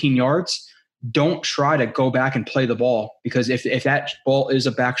 15 yards, don't try to go back and play the ball, because if that ball is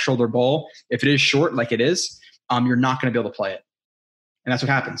a back shoulder ball, if it is short like it is, you're not going to be able to play it. And that's what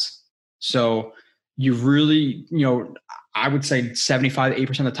happens. So you really, I would say 75 to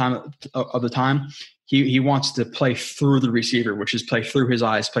 8% of the time, he wants to play through the receiver, which is play through his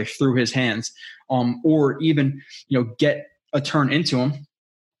eyes, play through his hands, or even, get a turn into him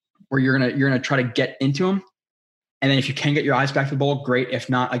where you're gonna try to get into him And then if you can get your eyes back to the ball, great. If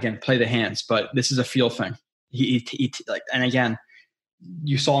not, again, play the hands. But this is a feel thing. And again,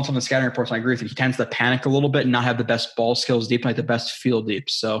 you saw in some of the scouting reports, and I agree with you, he tends to panic a little bit and not have the best ball skills deep, like the best feel deep.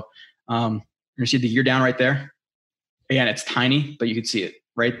 So you see the gear down right there. Again, it's tiny, but you can see it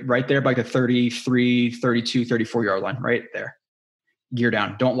right there by the 33, 32, 34 yard line, right there. Gear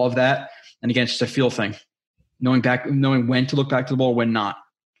down. Don't love that. And again, it's just a feel thing. Knowing when to look back to the ball, when not.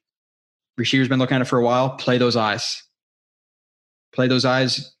 Receiver's been looking at it for a while. Play those eyes.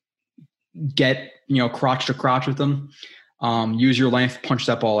 Get, crotch to crotch with them. Use your length, punch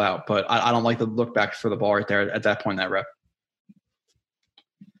that ball out. But I don't like the look back for the ball right there at that point in that rep.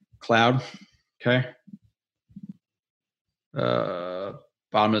 Cloud. Okay. Bottom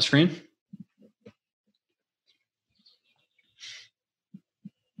of the screen.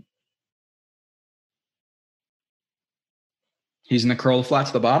 He's in the curl flat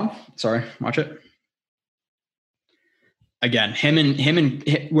to the bottom. Sorry, watch it. Again, him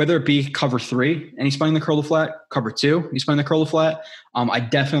and whether it be cover 3 and he's playing the curl to flat, cover 2, he's playing the curl to flat. I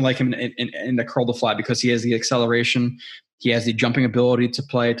definitely like him in the curl to flat because he has the acceleration. He has the jumping ability to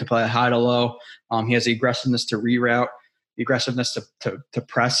play high to low. He has the aggressiveness to reroute, the aggressiveness to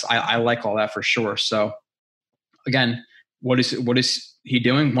press. I like all that for sure. So again, what is he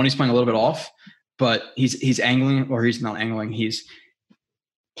doing? One, he's playing a little bit off, but he's angling, or he's not angling. He's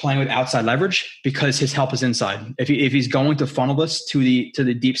playing with outside leverage because his help is inside. If he's going to funnel this to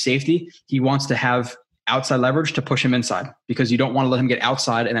the deep safety, he wants to have outside leverage to push him inside, because you don't want to let him get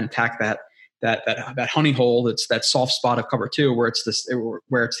outside and then attack that honey hole. That's that soft spot of cover 2 where it's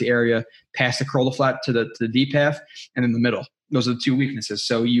the area past the curl to flat to the deep path and in the middle. Those are the 2 weaknesses.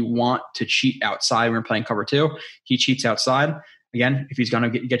 So you want to cheat outside when you're playing cover 2. He cheats outside. Again, if he's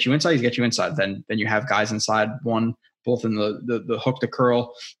going to get you inside, he's get you inside. Then you have guys inside, one both in the hook, the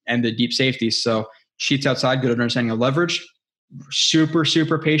curl, and the deep safety. So cheats outside, good understanding of leverage. Super,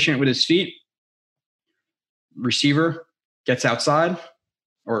 super patient with his feet. Receiver gets outside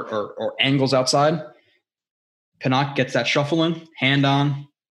or angles outside. Pinnock gets that shuffle in, hand on,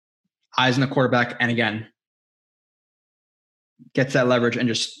 eyes in the quarterback, and again, gets that leverage and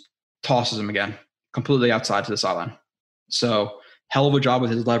just tosses him again, completely outside to the sideline. So hell of a job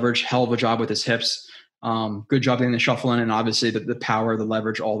with his leverage, hell of a job with his hips. Good job getting the shuffle in, and obviously the power, the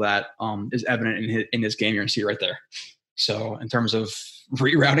leverage, all that is evident in his game. You're going to see right there. So in terms of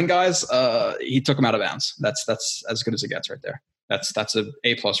rerouting guys, he took him out of bounds. That's as good as it gets right there. That's a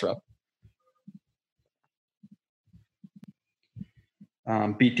A+ rep.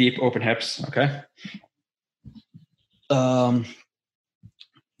 Beat deep, open hips. Okay.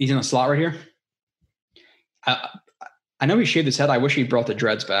 He's in the slot right here. I know he shaved his head. I wish he brought the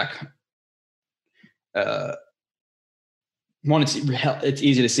dreads back. One, it's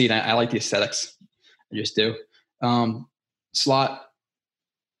easy to see, and I like the aesthetics. I just do. Slot.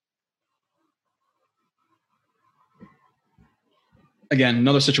 Again,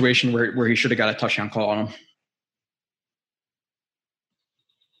 another situation where he should have got a touchdown call on him.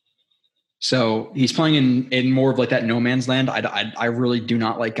 So he's playing in more of like that no man's land. I really do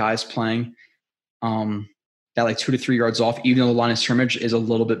not like guys playing that like 2 to 3 yards off, even though the line of scrimmage is a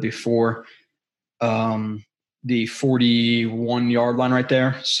little bit before the 41 yard line right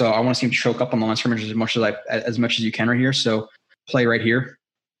there. So I want to see him choke up on the line of scrimmage as much as you can right here. So play right here.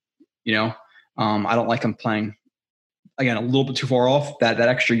 I don't like him playing, again, a little bit too far off. That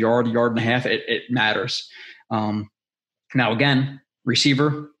extra yard and a half, it matters. Now again,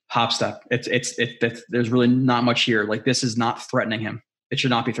 receiver, hop step. There's really not much here. Like, this is not threatening him. It should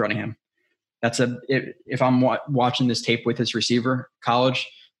not be threatening him. If I'm watching this tape with his receiver, college,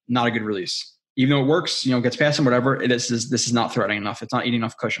 not a good release. Even though it works, gets past him, whatever. This is not threatening enough. It's not eating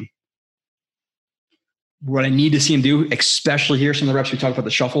enough cushion. What I need to see him do, especially here, some of the reps we talked about,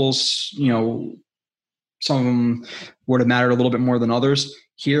 the shuffles, some of them would have mattered a little bit more than others.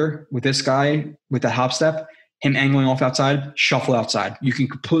 Here, with this guy, with that hop step, him angling off outside, shuffle outside. You can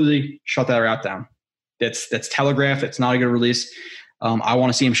completely shut that route down. That's telegraphed. It's not a good release. I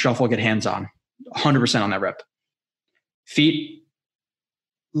want to see him shuffle, get hands on, 100% on that rep. Feet,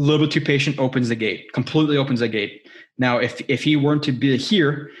 a little bit too patient, opens the gate, completely opens the gate. Now, if he weren't to be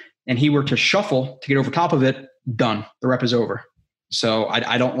here and he were to shuffle to get over top of it, done. The rep is over. So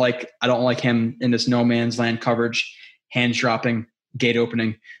I don't like him in this no man's land coverage, hands dropping, gate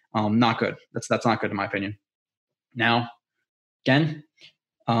opening. Not good. That's not good in my opinion. Now, again,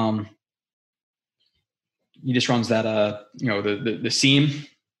 he just runs that the seam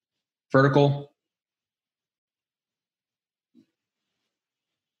vertical.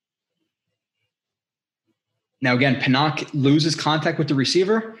 Now again, Pinnock loses contact with the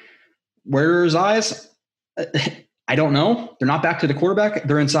receiver. Where are his eyes? I don't know. They're not back to the quarterback.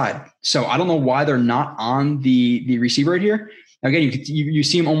 They're inside. So I don't know why they're not on the receiver right here. Again, you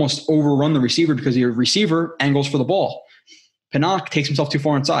see him almost overrun the receiver because your receiver angles for the ball. Pinnock takes himself too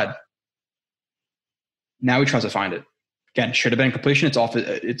far inside. Now he tries to find it. Again, should have been completion. It's off.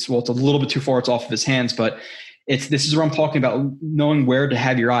 It's a little bit too far. It's off of his hands, but this is what I'm talking about, knowing where to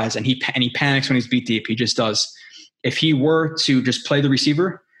have your eyes. And he panics when he's beat deep. He just does. If he were to just play the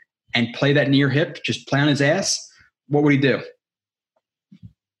receiver and play that near hip, just play on his ass, what would he do?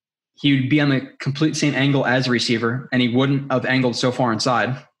 He would be on the complete same angle as the receiver, and he wouldn't have angled so far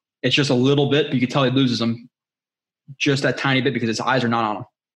inside. It's just a little bit, but you could tell he loses him just that tiny bit because his eyes are not on him.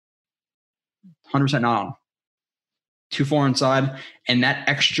 100% not on him. Too far inside, and that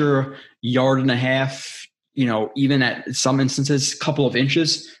extra yard and a half, even at some instances, couple of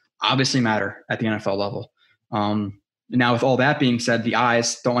inches, obviously matter at the NFL level. Now, with all that being said, the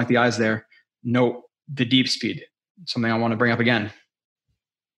eyes, don't like the eyes there. Note the deep speed. Something I want to bring up again.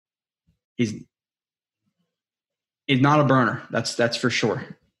 He's not a burner. That's for sure.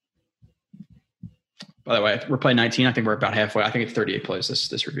 By the way, we're playing 19. I think we're about halfway. I think it's 38 plays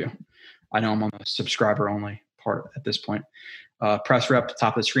this review. I know I'm on the subscriber only part at this point. Press rep,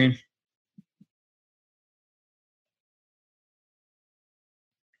 top of the screen.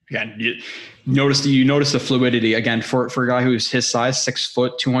 Again, you notice the fluidity again for a guy who's his size, 6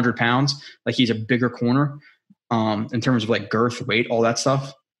 foot, 200 pounds. Like he's a bigger corner in terms of like girth, weight, all that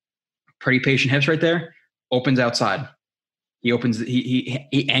stuff. Pretty patient hips right there. Opens outside. He opens.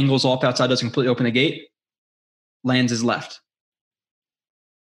 He angles off outside. Doesn't completely open the gate. Lands his left,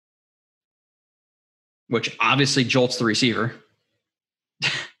 which obviously jolts the receiver.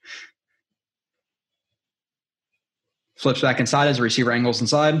 Flips back inside as the receiver angles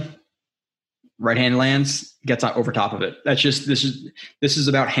inside. Right hand lands, gets over top of it. That's just this is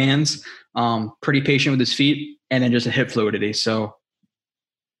about hands. Pretty patient with his feet, and then just a hip fluidity. So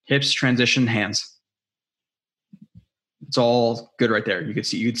hips, transition, hands. It's all good right there. You could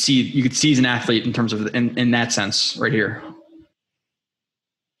see he's an athlete in terms of in that sense right here.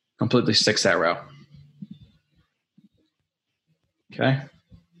 Completely sticks that route. Okay.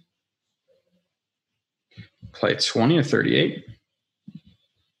 Play 20 or 38.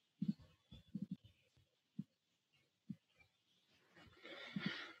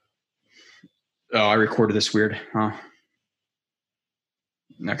 Oh, I recorded this weird, huh?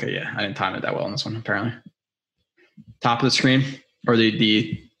 Okay, yeah, I didn't time it that well on this one, apparently. Top of the screen, or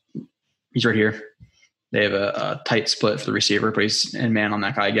he's right here. They have a tight split for the receiver, but he's in man on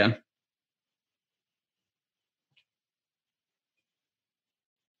that guy again.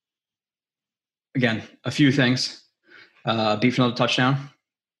 Again, a few things. Beat for another touchdown.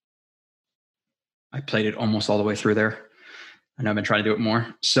 I played it almost all the way through there. I know I've been trying to do it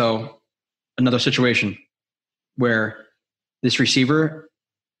more. So another situation where this receiver,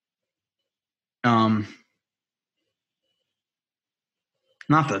 I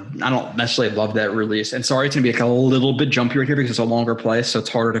don't necessarily love that release. And sorry, it's going to be like a little bit jumpier here because it's a longer play, so it's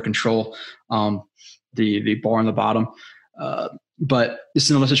harder to control the bar on the bottom. But this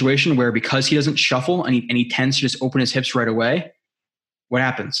is another situation where because he doesn't shuffle and he tends to just open his hips right away, what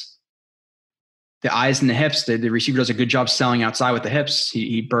happens? The eyes and the hips, the receiver does a good job selling outside with the hips.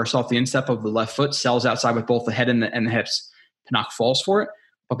 He bursts off the instep of the left foot, sells outside with both the head and the hips. Pinnock falls for it.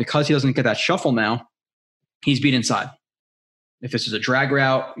 But because he doesn't get that shuffle now, he's beat inside. If this is a drag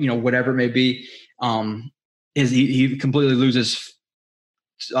route, whatever it may be, he completely loses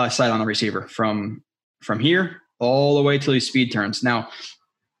sight on the receiver from here all the way till he speed turns. Now,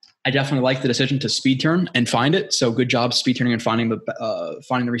 I definitely like the decision to speed turn and find it. So good job speed turning and finding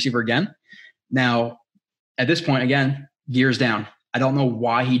the receiver again. Now, at this point, again, gears down. I don't know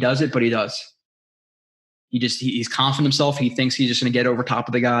why he does it, but he does. He's confident in himself. He thinks he's just going to get over top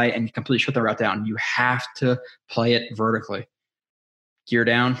of the guy and completely shut the route down. You have to play it vertically. Gear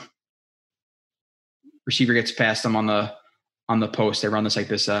down. Receiver gets past him on the post. They run this like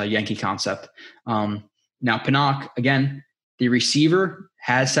this Yankee concept. Now, Pinnock, again, the receiver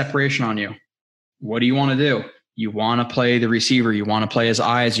has separation on you. What do you want to do? You want to play the receiver. You want to play his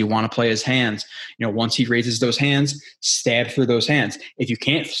eyes. You want to play his hands. Once he raises those hands, stab through those hands. If you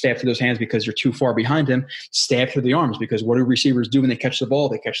can't stab through those hands because you're too far behind him, stab through the arms, because what do receivers do when they catch the ball?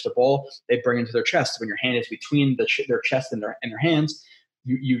 They catch the ball, they bring it to their chest. When your hand is between their chest and their hands,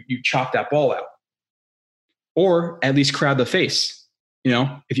 you chop that ball out. Or at least crowd the face.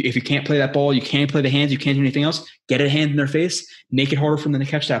 If you can't play that ball, you can't play the hands, you can't do anything else, get a hand in their face, make it harder for them to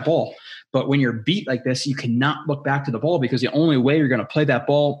catch that ball. But when you're beat like this, you cannot look back to the ball, because the only way you're going to play that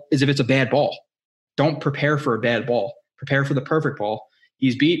ball is if it's a bad ball. Don't prepare for a bad ball. Prepare for the perfect ball.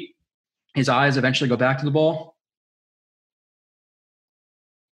 He's beat. His eyes eventually go back to the ball.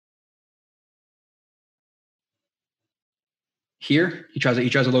 Here, he tries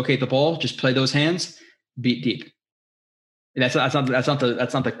to locate the ball, just play those hands, beat deep. That's not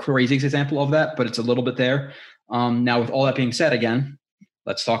the craziest example of that, but it's a little bit there. Now, with all that being said, again,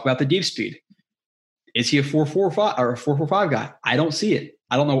 let's talk about the deep speed. Is he a 4.45 or a 4.45 guy? I don't see it.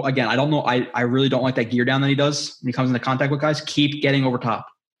 I don't know. Again, I don't know. I really don't like that gear down that he does when he comes into contact with guys. Keep getting over top.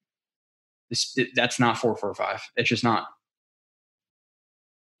 That's not 4.45. It's just not.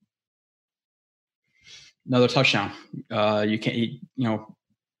 Another touchdown. You can't.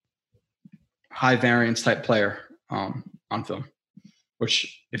 High variance type player on film.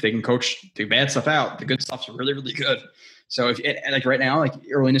 Which, if they can coach the bad stuff out, the good stuff's really, really good. So like right now, like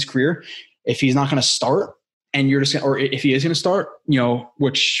early in his career, if he's not going to start, and you're just, or if he is going to start,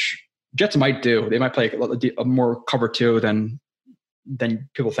 which Jets might do, they might play a more cover 2 than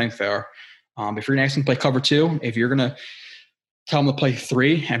people think they are. If you're going to ask him to play cover 2, if you're going to tell him to play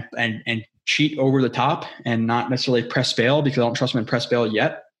 3 and cheat over the top and not necessarily press bail, because I don't trust him in press bail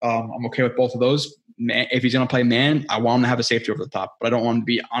yet. I'm okay with both of those. If he's going to play man, I want him to have a safety over the top, but I don't want him to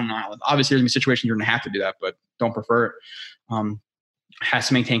be on an island. Obviously, there's going to be situations you're going to have to do that, but don't prefer it. Has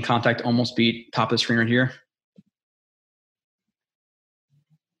to maintain contact, almost beat top of the screen right here.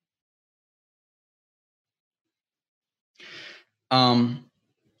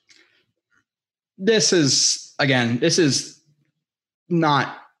 This is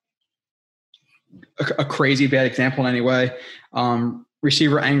not a crazy bad example in any way.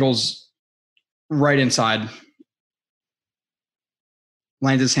 Receiver angles right inside,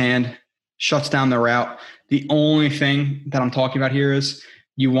 lands his hand, shuts down the route. The only thing that I'm talking about here is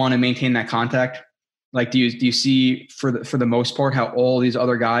you want to maintain that contact. Like, do you see for the most part how all these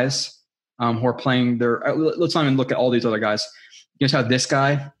other guys who are playing let's not even look at all these other guys. Notice how this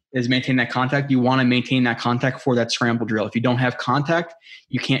guy is maintaining that contact. You want to maintain that contact for that scramble drill. If you don't have contact,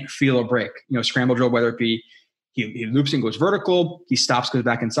 you can't feel a break. Scramble drill, whether it be he loops and goes vertical, he stops, goes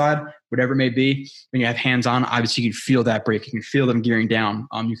back inside, whatever it may be. When you have hands on, obviously you can feel that break. You can feel them gearing down.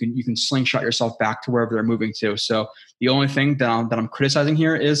 You can slingshot yourself back to wherever they're moving to. So the only thing that I'm criticizing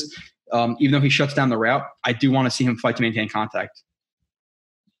here is even though he shuts down the route, I do want to see him fight to maintain contact.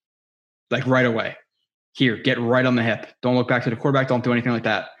 Like right away. Here, get right on the hip. Don't look back to the quarterback. Don't do anything like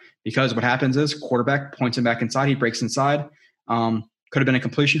that. Because what happens is quarterback points him back inside. He breaks inside. Could have been a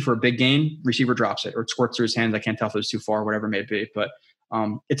completion for a big gain. Receiver drops it or it squirts through his hands. I can't tell if it was too far, whatever it may be. But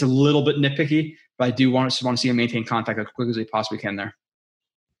it's a little bit nitpicky. But I do want to see him maintain contact as quick as he possibly can there.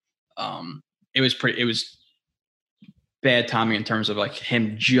 It was bad timing in terms of like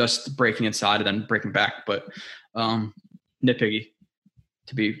him just breaking inside and then breaking back. But nitpicky,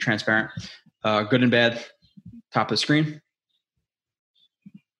 to be transparent. Good and bad, top of the screen.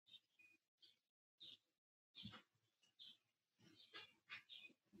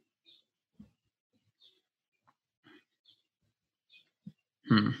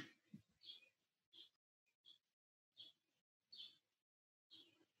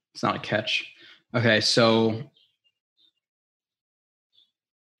 It's not a catch. Okay, so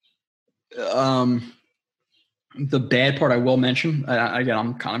the bad part I will mention, again,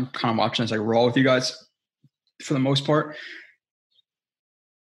 I'm kind of watching as I roll with you guys for the most part.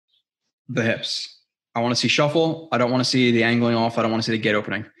 The hips. I want to see shuffle. I don't want to see the angling off. I don't want to see the gate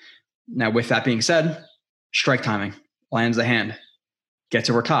opening. Now, with that being said, strike timing, lands the hand, gets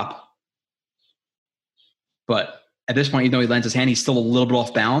over top. But at this point, even though he lands his hand, he's still a little bit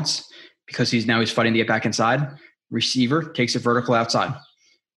off balance because he's fighting to get back inside. Receiver takes it vertical outside.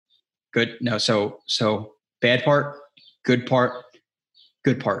 Good. No, so bad part, good part,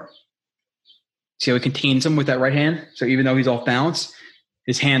 good part. See how he contains him with that right hand? So even though he's off balance,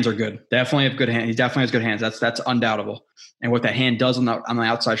 his hands are good. Definitely have good hands. He definitely has good hands. That's undoubtable. And what that hand does on the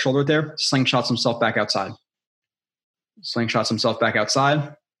outside shoulder right there, slingshots himself back outside.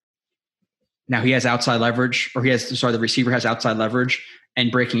 Now he has outside leverage, or the receiver has outside leverage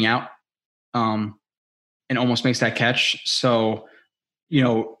and breaking out, and almost makes that catch. So,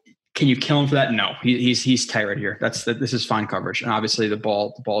 can you kill him for that? No, he's tight right here. This is fine coverage, and obviously the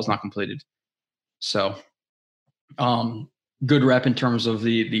ball is not completed. So, good rep in terms of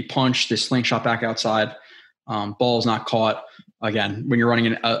the punch, the slingshot back outside. Ball is not caught. Again, when you're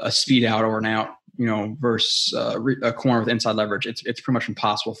running a speed out or an out, versus a corner with inside leverage, it's pretty much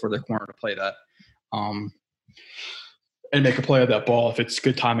impossible for the corner to play that and make a play of that ball if it's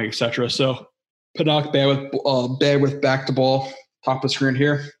good timing, etc. So, Pinnock bad with back to ball, top of the screen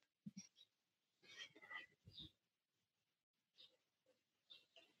here.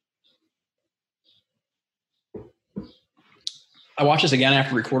 I watched this again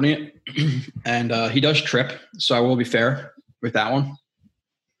after recording it, and he does trip, so I will be fair with that one.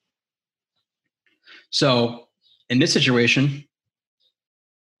 So in this situation,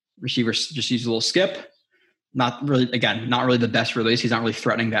 Receiver just uses a little skip. Not really the best release. He's not really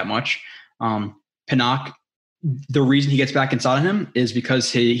threatening that much. Pinnock, the reason he gets back inside of him is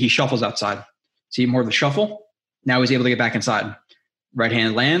because he shuffles outside. See more of the shuffle. Now he's able to get back inside. Right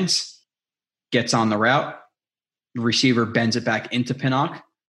hand lands, gets on the route. The receiver bends it back into Pinnock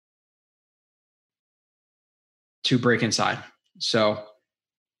to break inside. So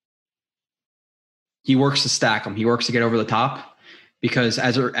he works to stack him. He works to get over the top because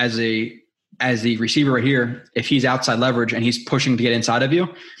as the receiver right here, if he's outside leverage and he's pushing to get inside of you,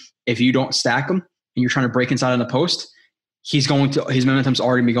 if you don't stack him and you're trying to break inside on the post, his momentum's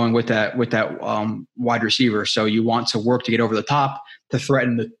already be going with that wide receiver. So you want to work to get over the top to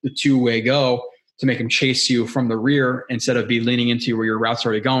threaten the two-way go to make him chase you from the rear instead of be leaning into where your route's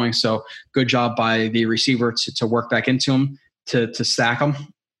already going. So good job by the receiver to work back into him, to stack him,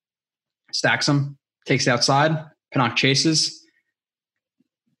 stacks him, takes it outside. Pinnock chases,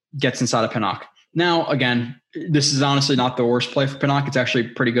 gets inside of Pinnock. Now, again, this is honestly not the worst play for Pinnock. It's actually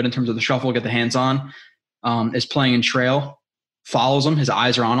pretty good in terms of the shuffle, get the hands on. Is playing in trail, follows him. His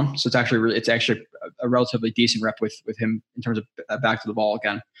eyes are on him. So it's actually a relatively decent rep with him in terms of back to the ball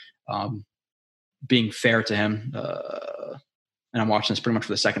again. Being fair to him. And I'm watching this pretty much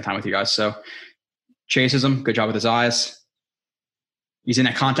for the second time with you guys. So chases him. Good job with his eyes. He's in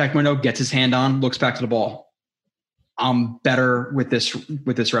that contact window, gets his hand on, looks back to the ball. I'm better with this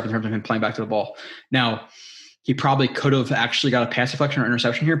rep in terms of him playing back to the ball. Now, he probably could have actually got a pass deflection or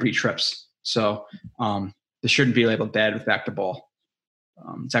interception here, but he trips. So this shouldn't be labeled bad with back to ball.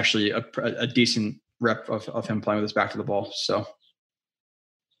 It's actually a decent rep of him playing with his back to the ball. So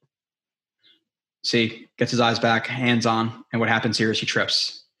see, gets his eyes back, hands on, and what happens here is he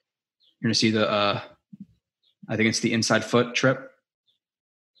trips. You're going to see the I think it's the inside foot trip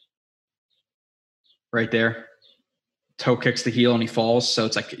right there. Toe kicks the heel and he falls. So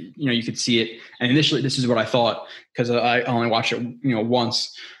it's like, you could see it. And initially, this is what I thought because I only watched it,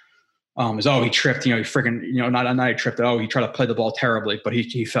 once. He tripped. He freaking, not he tripped. He tried to play the ball terribly, but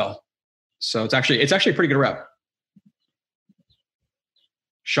he fell. So it's actually a pretty good rep.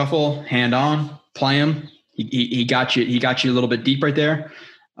 Shuffle, hand on, play him. He got you. He got you a little bit deep right there.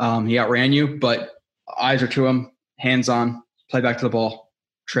 He outran you, but eyes are to him, hands on, play back to the ball,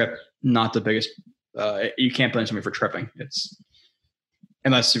 trip. Not the biggest. You can't blame somebody for tripping. It's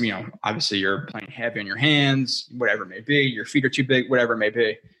unless obviously you're playing heavy on your hands, whatever it may be. Your feet are too big, whatever it may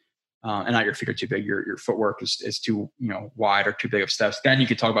be. And not your feet are too big. Your footwork is too wide or too big of steps. Then you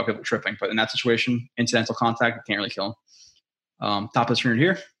could talk about people tripping, but in that situation, incidental contact, you can't really kill them. Top of the screen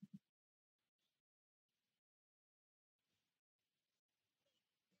here.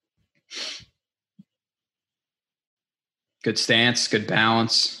 Good stance, good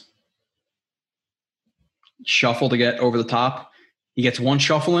balance. Shuffle to get over the top. He gets one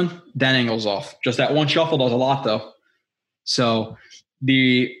shuffle in, then angles off. Just that one shuffle does a lot though. So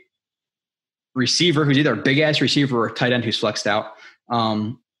the receiver, who's either a big ass receiver or a tight end who's flexed out,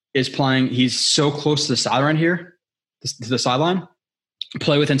 is playing. He's so close to the sideline here, to the sideline.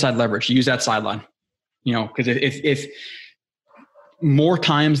 Play with inside leverage. Use that sideline. Because if more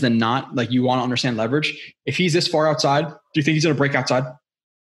times than not, like you want to understand leverage. If he's this far outside, do you think he's going to break outside?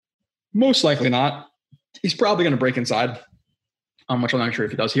 Most likely not. He's probably going to break inside, which I'm not sure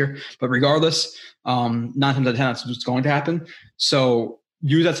if he does here. But regardless, 9 times out of 10, that's what's going to happen. So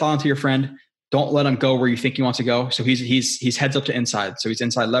use that sideline to your friend. Don't let him go where you think he wants to go. So he's heads up to inside. So he's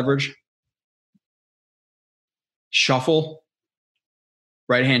inside leverage. Shuffle.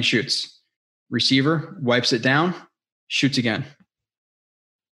 Right hand shoots. Receiver wipes it down. Shoots again.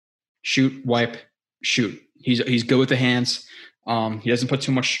 Shoot, wipe, shoot. He's good with the hands. He doesn't put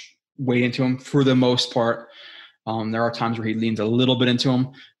too much weight into him for the most part. There are times where he leans a little bit into him,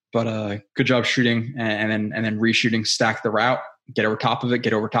 but good job shooting and then reshooting. Stack the route. Get over top of it.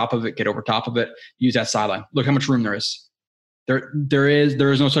 Get over top of it. Get over top of it. Use that sideline. Look how much room there is. There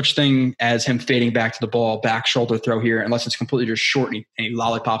is no such thing as him fading back to the ball, back shoulder throw here, unless it's completely just short and he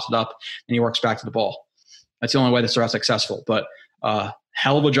lollipops it up and he works back to the ball. That's the only way this is successful. But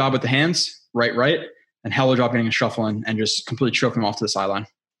hell of a job with the hands, right, and hell of a job getting a shuffle in and just completely choking him off to the sideline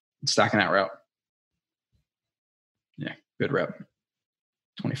and stacking that route. Yeah, good rep.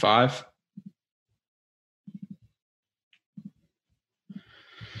 25.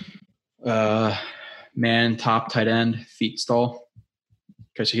 Man, top tight end, feet stall.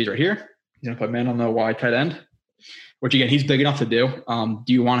 Okay, so he's right here. He's going to put man on the wide tight end, which again, he's big enough to do.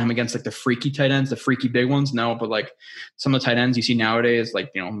 Do you want him against like the freaky tight ends, the freaky big ones? No, but like some of the tight ends you see nowadays, like,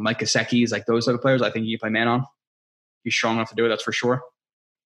 Mike Gesicki's, like those type of players, I think you can play man on. He's strong enough to do it, that's for sure.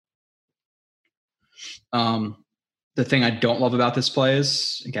 The thing I don't love about this play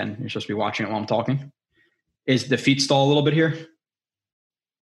is, again, you're supposed to be watching it while I'm talking, is the feet stall a little bit here.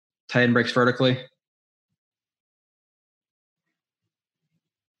 Tight end breaks vertically.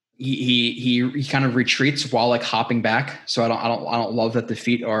 He kind of retreats while like hopping back. So I don't love that the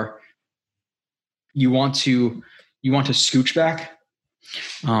feet are. You want to scooch back.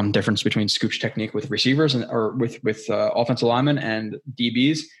 Difference between scooch technique with receivers or with offensive linemen and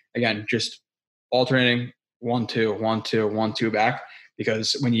DBs. Again, just alternating 1-2, 1-2, 1-2 back,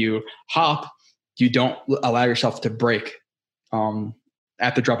 because when you hop, you don't allow yourself to break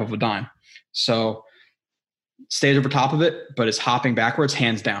at the drop of a dime. So stays over top of it, but is hopping backwards,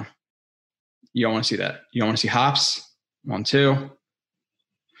 hands down. You don't want to see that. You don't want to see hops. 1-2.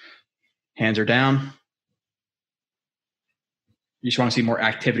 Hands are down. You just want to see more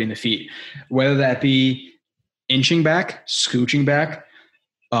activity in the feet, whether that be inching back, scooching back,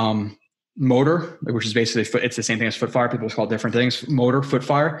 motor, which is basically foot. It's the same thing as foot fire. People call it different things. Motor, foot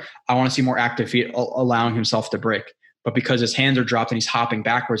fire. I want to see more active feet, allowing himself to break. But because his hands are dropped and he's hopping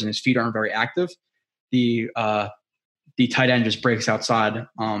backwards and his feet aren't very active, the tight end just breaks outside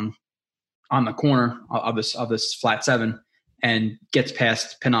on the corner of this flat 7 and gets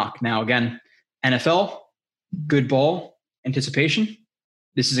past Pinnock. Now again, NFL, good ball, anticipation.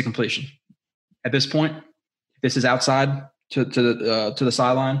 This is a completion. At this point, this is outside to the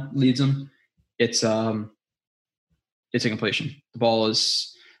sideline, leads him. It's a completion. The ball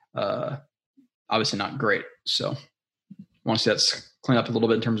is obviously not great, so I want to see that clean up a little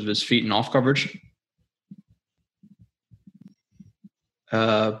bit in terms of his feet and off coverage.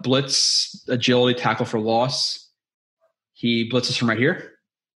 Blitz, agility, tackle for loss. He blitzes from right here.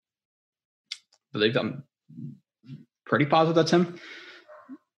 I believe I'm pretty positive that's him.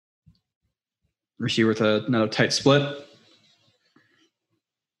 Receiver with another tight split.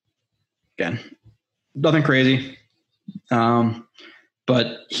 Again, nothing crazy.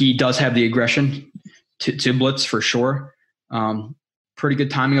 But he does have the aggression to blitz for sure. Pretty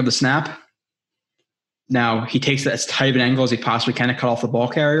good timing of the snap. Now he takes that as tight of an angle as he possibly can to cut off the ball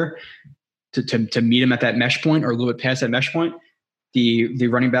carrier to meet him at that mesh point or a little bit past that mesh point. The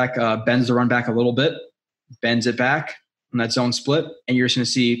running back bends the run back a little bit, bends it back on that zone split, and you're just going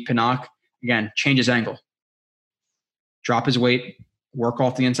to see Pinnock, again, change his angle. Drop his weight, work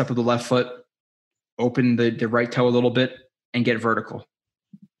off the inside of the left foot, open the right toe a little bit, and get vertical.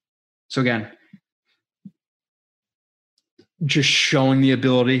 So again, just showing the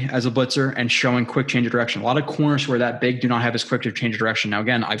ability as a blitzer and showing quick change of direction. A lot of corners who are that big do not have as quick to change of direction. Now,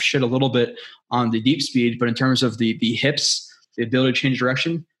 again, I've shit a little bit on the deep speed, but in terms of the hips, the ability to change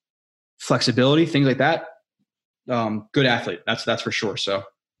direction, flexibility, things like that, good athlete. That's for sure. So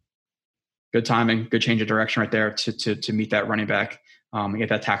good timing, good change of direction right there to meet that running back and get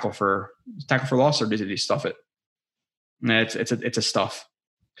that tackle for loss, or did he stuff it? It's a stuff,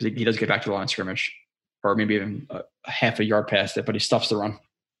 because he does get back to the line of scrimmage, or maybe even a half a yard past it, but he stuffs the run.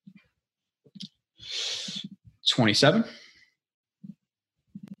 27.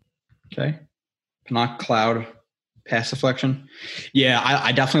 Okay. Pinnock cloud pass deflection. Yeah,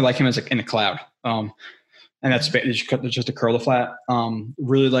 I definitely like him as in a cloud. And that's just a curl the flat.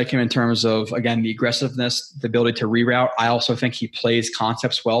 Really like him in terms of, again, the aggressiveness, the ability to reroute. I also think he plays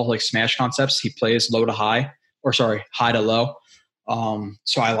concepts well, like smash concepts. He plays low to high, high to low.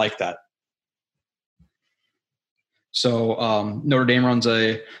 So I like that. So Notre Dame runs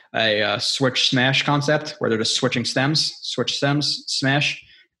a switch smash concept where they're just switching stems, switch stems, smash.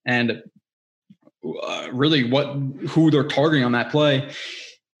 And really who they're targeting on that play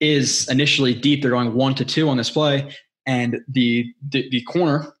is initially deep. They're going 1 to 2 on this play. And the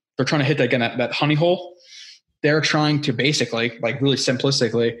corner, they're trying to hit that honey hole. They're trying to basically, like really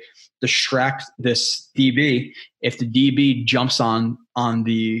simplistically, distract this DB. If the DB jumps on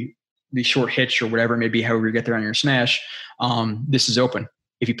the short hitch or whatever it may be, however you get there on your smash, this is open.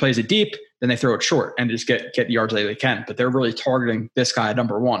 If he plays it deep, then they throw it short and just get the yards that they can. But they're really targeting this guy at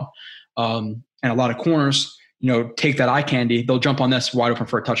number 1. And a lot of corners, take that eye candy. They'll jump on this wide open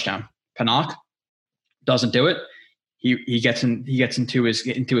for a touchdown. Pinnock doesn't do it. He gets into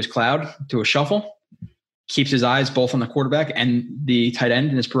his cloud, to a shuffle, keeps his eyes both on the quarterback and the tight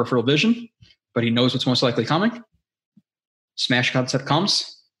end in his peripheral vision, but he knows what's most likely coming. Smash concept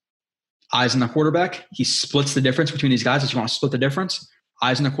comes. Eyes on the quarterback. He splits the difference between these guys. If you want to split the difference,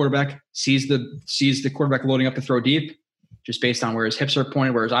 eyes on the quarterback, sees the quarterback loading up to throw deep, just based on where his hips are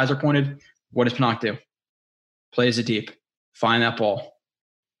pointed, where his eyes are pointed. What does Pinnock do? Plays it deep. Find that ball.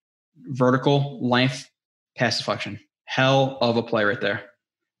 Vertical, length, pass deflection. Hell of a play right there.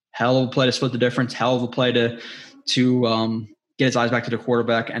 Hell of a play to split the difference. Hell of a play to get his eyes back to the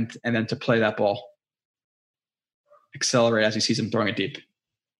quarterback and then to play that ball. accelerate as he sees him throwing it deep.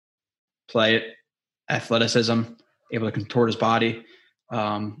 Play it, athleticism, able to contort his body.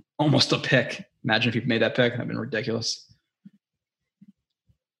 Almost a pick. Imagine if he made that pick. That'd been ridiculous.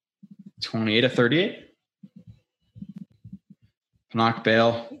 28-38. Knock,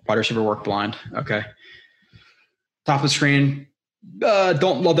 bail, wide receiver work blind. Okay. Top of the screen.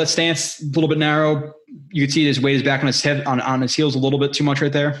 Don't love that stance. A little bit narrow. You can see his weight is back on his head, on his heels a little bit too much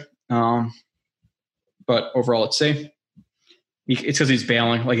right there. But overall, it's safe. It's because he's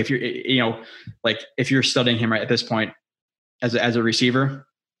bailing. Like if you're studying him right at this point as a receiver,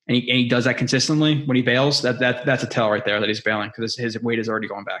 and he does that consistently when he bails, that's a tell right there that he's bailing because his weight is already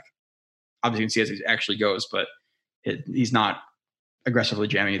going back. Obviously, you can see as he actually goes, but he's not aggressively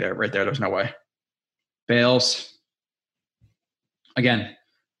jamming you there. Right there, there's no way. Bails. Again,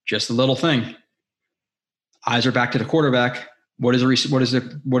 just a little thing. Eyes are back to the quarterback. What is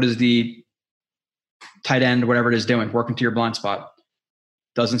the tight end, whatever it is doing, working to your blind spot?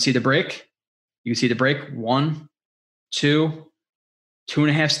 Doesn't see the break. You can see the break 1, 2,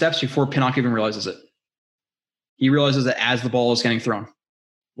 2.5 steps before Pinnock even realizes it. He realizes it as the ball is getting thrown.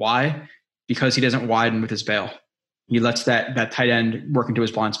 Why? Because he doesn't widen with his bail. He lets that tight end work into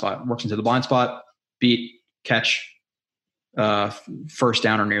his blind spot. Works into the blind spot, beat, catch, first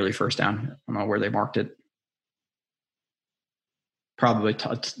down or nearly first down. I don't know where they marked it. Probably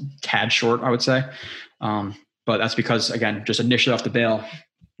tad short, I would say. But that's because, again, just initially off the bail,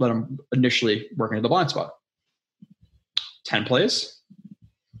 let him initially work into the blind spot. 10 plays.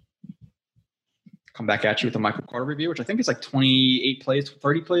 Come back at you with a Michael Carter review, which I think is like 28 plays,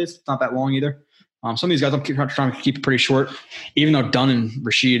 30 plays. It's not that long either. Some of these guys I'm trying to keep it pretty short, even though Dunn and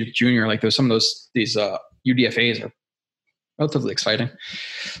Rashid Jr., like some of these UDFAs are relatively exciting.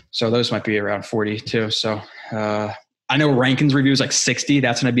 So those might be around 40 too. So I know Rankin's review is like 60.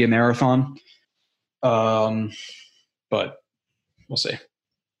 That's going to be a marathon. But we'll see.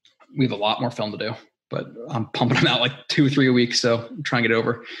 We have a lot more film to do, but I'm pumping them out like 2-3 a week. So I'm trying to get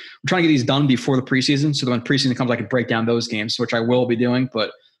over. I'm trying to get these done before the preseason. So that when preseason comes, I can break down those games, which I will be doing,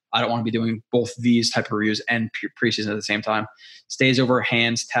 but I don't want to be doing both these type of reviews and preseason at the same time. Stays over,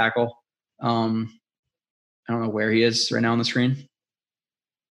 hands, tackle. I don't know where he is right now on the screen.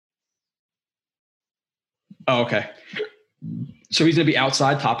 Oh, okay. So he's going to be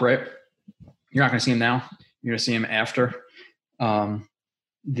outside, top right. You're not going to see him now. You're going to see him after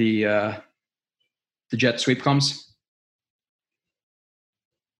the jet sweep comes.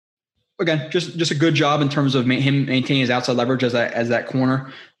 Again, just a good job in terms of him maintaining his outside leverage as that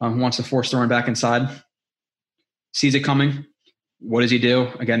corner who wants to force the run back inside. Sees it coming. What does he do?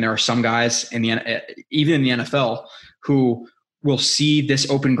 Again, there are some guys even in the NFL who will see this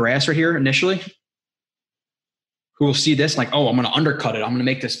open grass right here initially, who will see this like, oh, I'm going to undercut it. I'm going to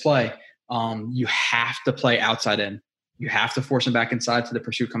make this play. You have to play outside in. You have to force him back inside to the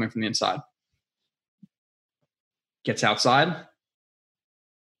pursuit coming from the inside. Gets outside.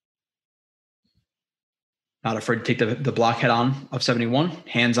 Not afraid to take the block head on of 71.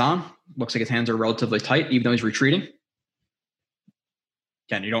 Hands on. Looks like his hands are relatively tight, even though he's retreating.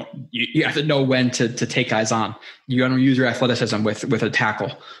 Again, you have to know when to take guys on. You got to use your athleticism with a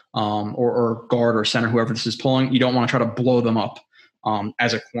tackle or guard or center, whoever this is pulling. You don't want to try to blow them up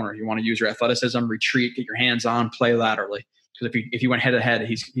as a corner. You want to use your athleticism, retreat, get your hands on, play laterally. Because if you went head to head,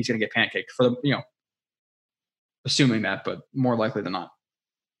 he's going to get pancaked for assuming that, but more likely than not.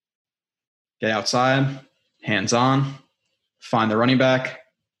 Get outside. Hands on, find the running back,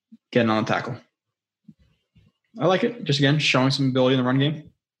 getting on the tackle. I like it. Just again, showing some ability in the run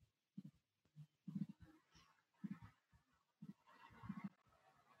game.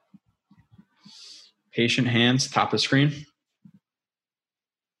 Patient hands, top of the screen.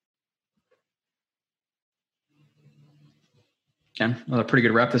 Again, another pretty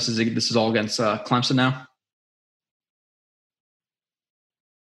good rep. This is all against Clemson now.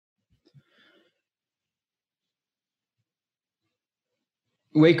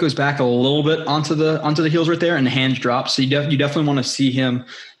 Weight goes back a little bit onto the heels right there, and the hands drop. So you definitely want to see him,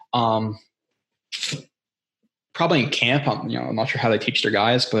 probably in camp. I'm not sure how they teach their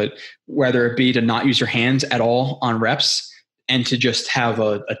guys, but whether it be to not use your hands at all on reps and to just have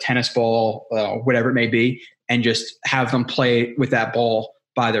a tennis ball, whatever it may be, and just have them play with that ball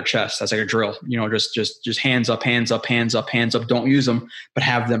by their chest. That's like a drill. Just hands up, hands up, hands up, hands up. Don't use them, but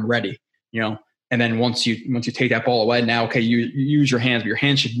have them ready. And then once you take that ball away, now, okay, you use your hands, but your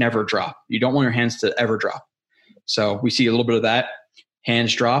hands should never drop. You don't want your hands to ever drop. So we see a little bit of that.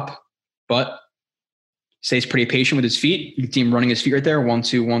 Hands drop, but stays pretty patient with his feet. You can see him running his feet right there. 1,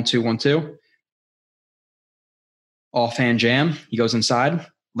 2, 1, 2, 1, 2. Offhand jam. He goes inside,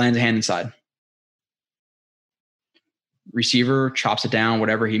 lands a hand inside. receiver chops it down,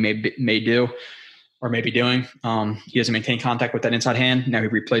 whatever he may do or may be doing. He doesn't maintain contact with that inside hand. Now he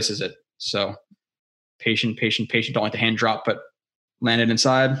replaces it. So patient. Don't let the hand drop, but land it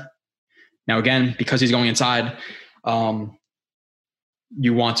inside. Now, again, because he's going inside,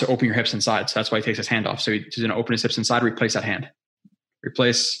 you want to open your hips inside. So that's why he takes his hand off. So he's going to open his hips inside, replace that hand.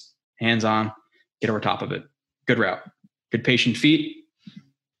 Replace, hands on, get over top of it. Good route. Good patient feet.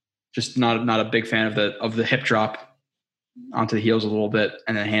 Just not a big fan of the hip drop onto the heels a little bit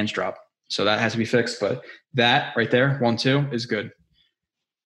and then hands drop. So that has to be fixed. But that right there, 1-2, is good.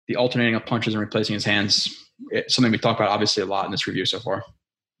 The alternating of punches and replacing his hands, it's something we talk about obviously a lot in this review so far.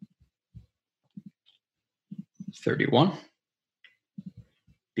 31.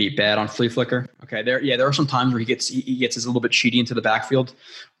 Be bad on flea flicker. Okay, there are some times where he gets a little bit cheaty into the backfield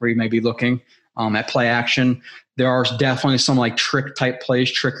where he may be looking at play action. There are definitely some like trick type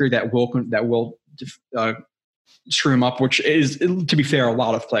plays, trickery that will screw him up, which is, to be fair, a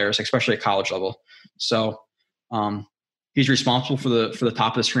lot of players, especially at college level. So he's responsible for the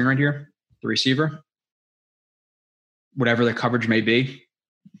top of the screen right here, the receiver, whatever the coverage may be.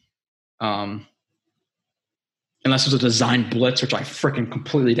 Unless it was a design blitz, which I freaking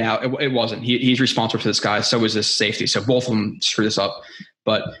completely doubt. It wasn't. He's responsible for this guy. So is this safety. So both of them screw this up.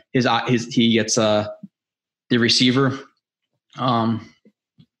 But he gets the receiver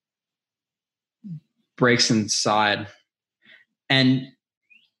breaks inside, and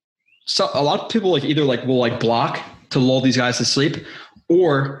so a lot of people will block to lull these guys to sleep,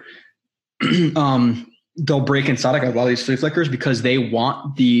 or they'll break inside like a lot of these flea flickers because they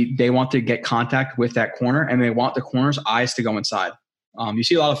want to get contact with that corner, and they want the corner's eyes to go inside. You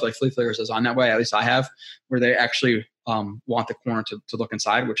see a lot of flea flickers designed that way, at least I have, where they actually want the corner to look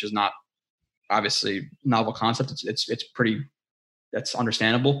inside, which is not obviously novel concept. It's pretty, that's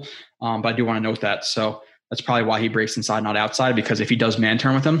understandable. But I do want to note that. So that's probably why he breaks inside, not outside, because if he does man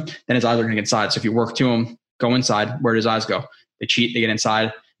turn with him, then his eyes are going to get inside. So if you work to him, go inside, where do his eyes go? They cheat, they get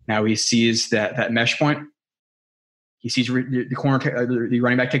inside. Now he sees that mesh point. He sees the corner, the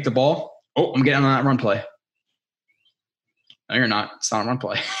running back take the ball. Oh, I'm getting on that run play. No, you're not. It's not a run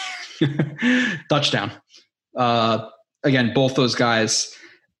play. Touchdown. Again, both those guys,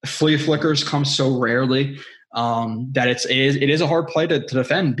 flea flickers come so rarely that it is a hard play to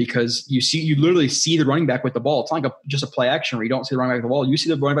defend, because you literally see the running back with the ball. It's not like just a play action where you don't see the running back with the ball. You see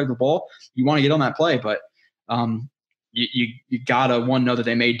the running back with the ball. You want to get on that play, but you gotta know that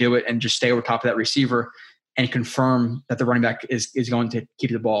they may do it and just stay over top of that receiver and confirm that the running back is going to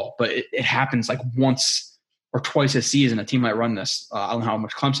keep the ball. But it happens like once or twice a season. A team might run this. I don't know how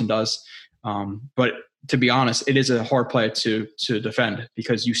much Clemson does, but to be honest, it is a hard play to defend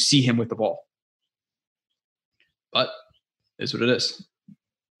because you see him with the ball. But it is what it is.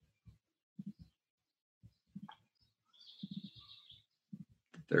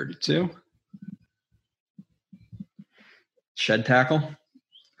 (32) Shed tackle.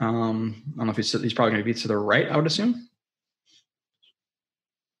 I don't know if he's probably going to be to the right, I would assume.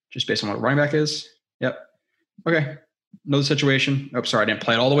 Just based on what a running back is. Yep. Okay. Another situation. Oh, sorry, I didn't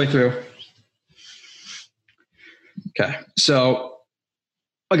play it all the way through. Okay. So,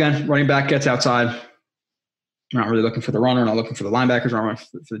 again, running back gets outside. We're not really looking for the runner. We're not looking for the linebackers. We're not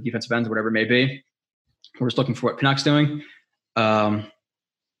looking for the defensive ends, whatever it may be. We're just looking for what Pinnock's doing.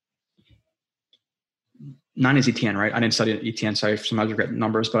 9 is ETN, right? I didn't study ETN, so I sometimes regret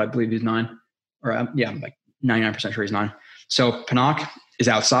numbers, but I believe he's 9. Or I'm like 99% sure he's 9. So Pinnock is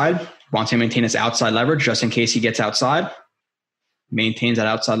outside. Wants to maintain his outside leverage just in case he gets outside. Maintains that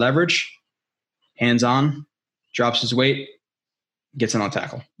outside leverage. Hands on. Drops his weight. Gets in on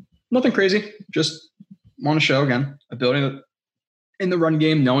tackle. Nothing crazy. Just want to show, again, ability in the run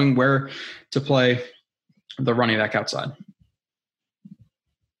game, knowing where to play the running back outside.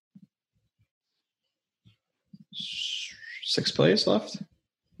 6 plays left.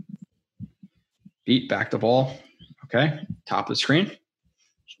 Beat back the ball. Okay. Top of the screen.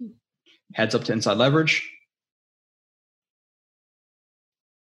 Heads up to inside leverage.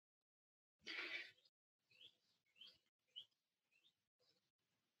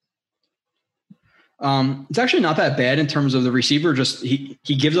 It's actually not that bad in terms of the receiver. Just he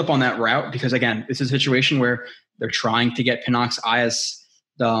gives up on that route because, again, this is a situation where they're trying to get Pinnock's eyes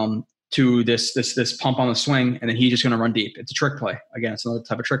to this pump on the swing, and then he's just going to run deep. It's a trick play. Again, it's another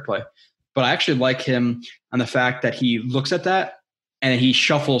type of trick play. But I actually like him on the fact that he looks at that and then he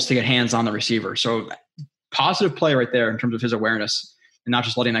shuffles to get hands on the receiver. So positive play right there in terms of his awareness and not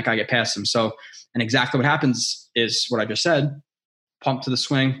just letting that guy get past him. So, and exactly what happens is what I just said. Pump to the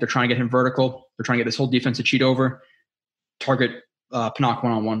swing. They're trying to get him vertical. They're trying to get this whole defense to cheat over. Target Pinnock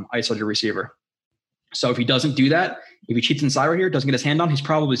one-on-one, isolated receiver. So if he doesn't do that, if he cheats inside right here, doesn't get his hand on, he's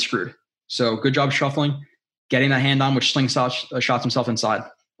probably screwed. So good job shuffling, getting that hand on, which slingshot shots himself inside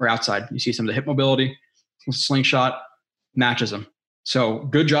or outside. You see some of the hip mobility, slingshot matches him. So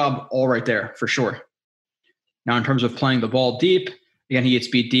good job all right there for sure. Now in terms of playing the ball deep, again, he gets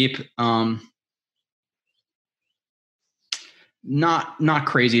beat deep. Not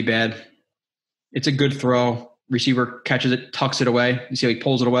crazy bad. It's a good throw. Receiver catches it, tucks it away. You see how he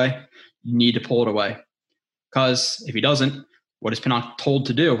pulls it away? You need to pull it away. Because if he doesn't, what is Pinnock taught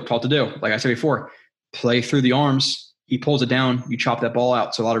to do? Like I said before, play through the arms. He pulls it down. You chop that ball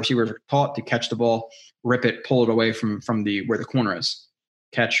out. So a lot of receivers are taught to catch the ball, rip it, pull it away from where the corner is.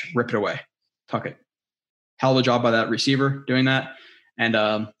 Catch, rip it away, tuck it. Hell of a job by that receiver doing that. And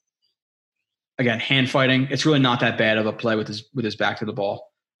again, hand fighting. It's really not that bad of a play with his back to the ball.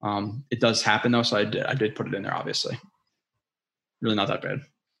 It does happen though, so I did put it in there. Obviously, really not that bad.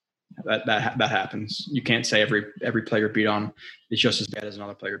 That happens. You can't say every player beat on is just as bad as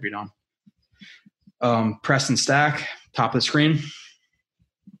another player beat on. Press and stack, top of the screen.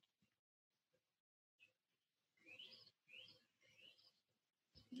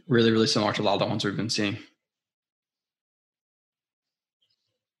 Really, really similar to a lot of the ones we've been seeing.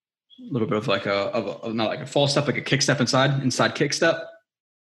 A little bit of like not like a false step, like a kick step inside kick step.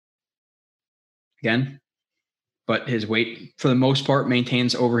 Again, but his weight for the most part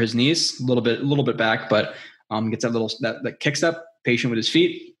maintains over his knees, a little bit back, but gets that kick step, patient with his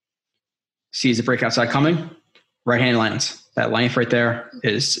feet, sees the break outside coming, right hand lands. That length right there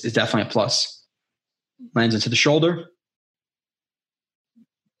is definitely a plus. Lands into the shoulder,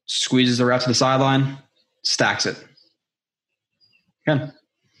 squeezes the route to the sideline, stacks it. Again,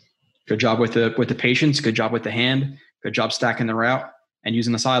 good job with the patience, good job with the hand, good job stacking the route and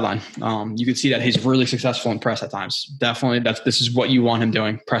using the sideline. You can see that he's really successful in press at times. Definitely, this is what you want him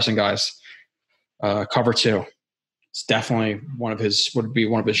doing, pressing guys. Cover two. It's definitely would be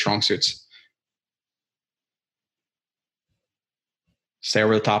one of his strong suits. Stay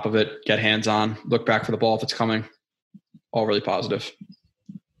over the top of it, get hands on, look back for the ball if it's coming. All really positive.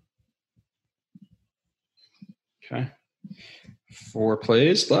 Okay. 4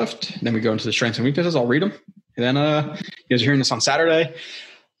 plays left. Then we go into the strengths and weaknesses. I'll read them. And then you guys are hearing this on Saturday.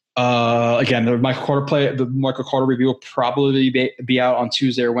 Again, the Michael Carter review will probably be out on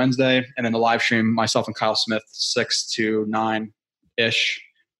Tuesday or Wednesday. And then the live stream, myself and Kyle Smith, 6 to 9-ish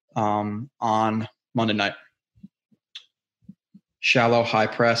on Monday night. Shallow, high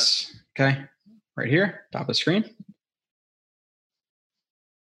press. Okay. Right here, top of the screen.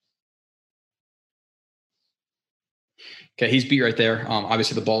 Okay, he's beat right there.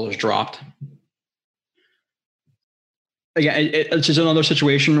 Obviously, the ball is dropped. Again, it's just another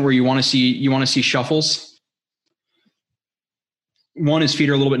situation where you want to see shuffles. One, his feet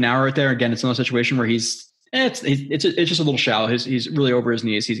are a little bit narrow right there. Again, it's another situation where it's just a little shallow. He's really over his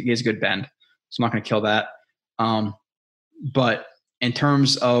knees. He has a good bend, so I'm not going to kill that. But in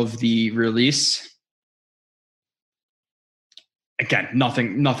terms of the release, again,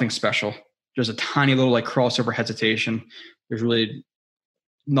 nothing special. There's a tiny little like crossover hesitation. There's really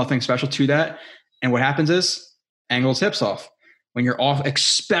nothing special to that. And what happens is angles hips off. When you're off,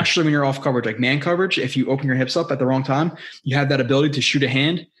 especially when you're off coverage, like man coverage, if you open your hips up at the wrong time, you have that ability to shoot a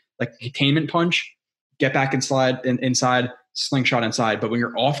hand, like containment punch, get back and slide inside, slingshot inside. But when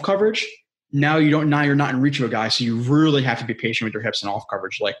you're off coverage, now you're not in reach of a guy. So you really have to be patient with your hips and off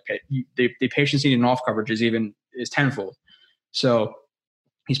coverage. Like the patience needed in off coverage is tenfold. So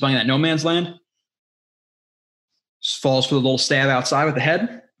he's playing that no man's land, falls for the little stab outside with the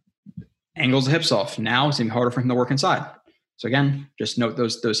head, angles the hips off. Now it's even harder for him to work inside. So again, just note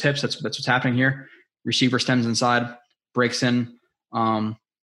those hips. That's what's happening here. Receiver stems inside, breaks in on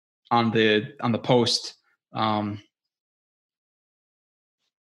the post. Ball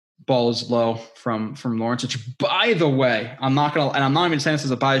is low from Lawrence, which by the way, I'm not even saying this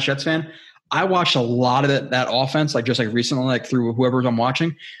as a biased Jets fan. I watched a lot of that offense, like just like recently, like through whoever I'm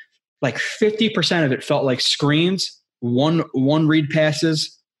watching. Like 50% of it felt like screens, one read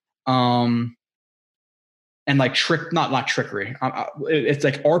passes, and like not trickery. It's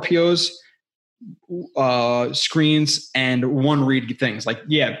like RPOs, screens, and one read things. Like,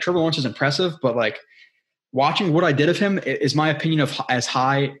 yeah, Trevor Lawrence is impressive, but like watching what I did of him is my opinion of as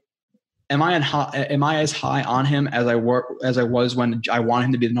high. Am I as high on him as I was when I wanted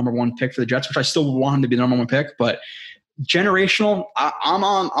him to be the number 1 pick for the Jets, which I still want him to be the number 1 pick, but generational, I'm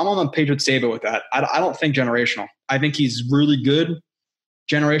on the page with Saba with that. I don't think generational. I think he's really good.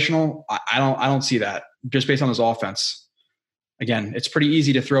 Generational, I don't see that just based on his offense. Again, it's pretty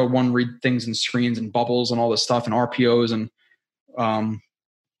easy to throw one read things and screens and bubbles and all this stuff and RPOs and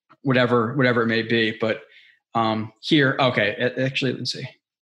whatever it may be. But here, okay, actually, let's see.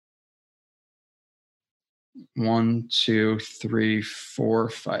 1, 2, 3, 4,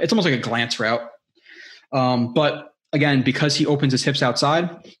 5. It's almost like a glance route. But again, because he opens his hips outside,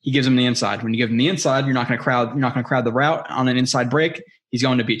 he gives him the inside. When you give him the inside, you're not going to crowd the route on an inside break. He's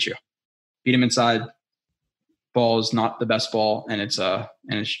going to beat you. Beat him inside. Ball is not the best ball, and it's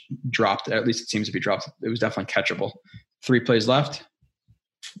dropped. At least it seems to be dropped. It was definitely catchable. 3 plays left.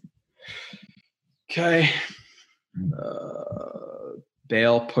 Okay.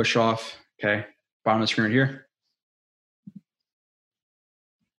 Bail, push off. Okay. Bottom of the screen right here.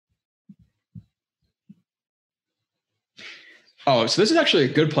 Oh, so this is actually a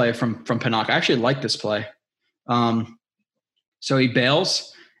good play from Pinnock. I actually like this play. So he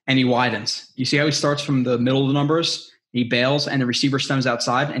bails and he widens. You see how he starts from the middle of the numbers? He bails and the receiver stems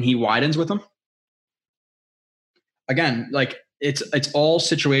outside and he widens with him. Again, like it's all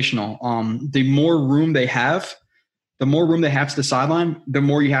situational. The more room they have to the sideline, the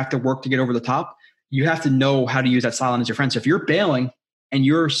more you have to work to get over the top. You have to know how to use that sideline as your friend. So if you're bailing and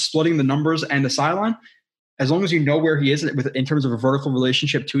you're splitting the numbers and the sideline, as long as you know where he is in terms of a vertical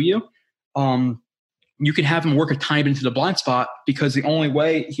relationship to you, you can have him work a tiny bit into the blind spot, because the only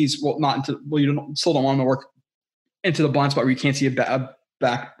way you still don't want him to work into the blind spot where you can't see a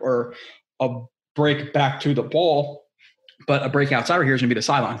back or a break back to the ball, but a break outside right here is going to be the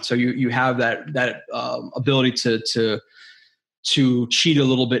sideline. So you have that ability to cheat a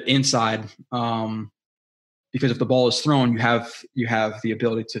little bit inside, because if the ball is thrown, you have the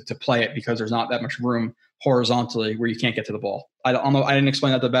ability to play it, because there's not that much room horizontally where you can't get to the ball. I don't know. I didn't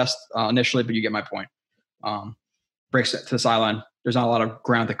explain that the best initially, but you get my point. Breaks it to the sideline. There's not a lot of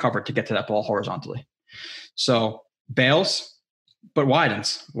ground to cover to get to that ball horizontally. So bails, but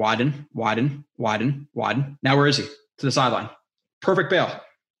widens. Widen. Now where is he? To the sideline. Perfect bail.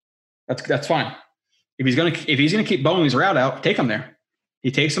 That's fine. If he's gonna keep bowling his route out, take him there.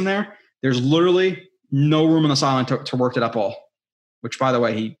 He takes him there. There's literally no room on the sideline to work to that ball. Which, by the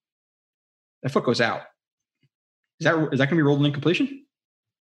way, that foot goes out. Is that going to be rolled in incompletion?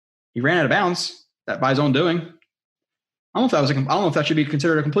 He ran out of bounds. That by his own doing. I don't know if that should be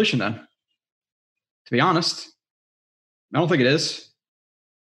considered a completion then. To be honest, I don't think it is.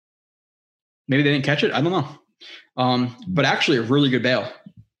 Maybe they didn't catch it. I don't know. But actually, a really good bail.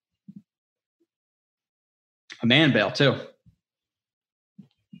 A man bail too.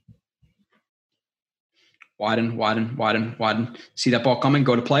 Widen. See that ball coming?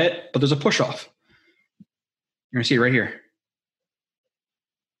 Go to play it, but there's a push off. You're going to see it right here.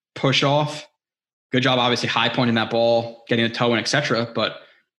 Push off. Good job, obviously, high pointing that ball, getting the toe in, etc. But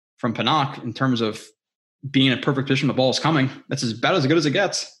from Pinnock, in terms of being in a perfect position, the ball is coming. That's about as good as it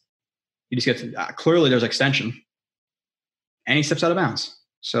gets. You just get to, clearly there's extension. And he steps out of bounds.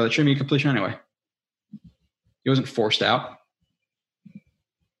 So it shouldn't be a completion anyway. He wasn't forced out.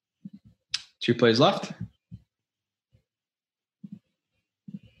 2 plays left.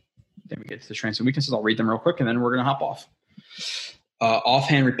 Then we get to the strengths and weaknesses. I'll read them real quick, and then we're going to hop off.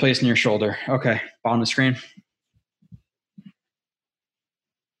 Offhand replaced near shoulder. Okay, bottom of the screen.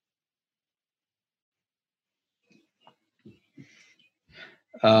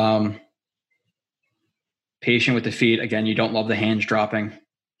 Patient with the feet. Again, you don't love the hands dropping.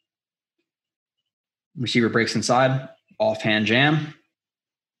 Receiver breaks inside. Offhand jam.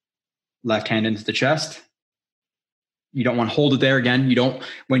 Left hand into the chest. You don't want to hold it there. Again, you don't,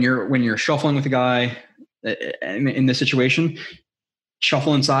 when you're shuffling with a guy in this situation,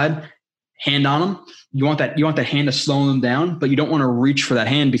 shuffle inside, hand on him. You want that hand to slow them down, but you don't want to reach for that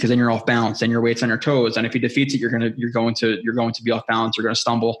hand, because then you're off balance and your weight's on your toes. And if he defeats it, you're going to be off balance. You're going to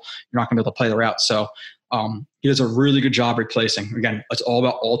stumble. You're not going to be able to play the route. So he does a really good job replacing. Again, it's all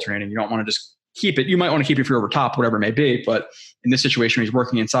about alternating. You don't want to just keep it. You might want to keep it if you're over top, whatever it may be. But in this situation, he's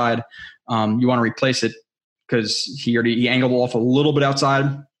working inside. You want to replace it because he angled off a little bit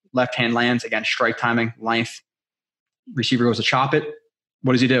outside. Left hand lands. Again, strike timing, length. Receiver goes to chop it.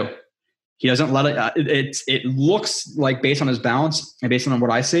 What does he do? He doesn't let it. It looks like, based on his balance and based on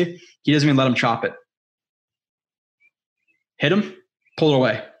what I see, he doesn't even let him chop it. Hit him, pull it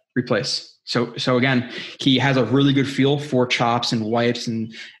away, replace. So again, he has a really good feel for chops and wipes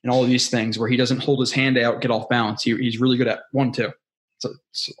and all of these things, where he doesn't hold his hand out, get off balance. He's really good at 1-2. So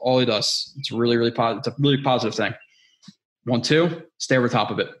it's all he does. It's really, really positive. It's a really positive thing. 1-2, stay over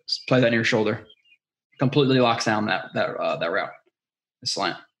top of it. Just play that near shoulder. Completely locks down that route, the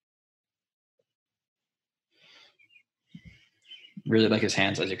slant. Really like his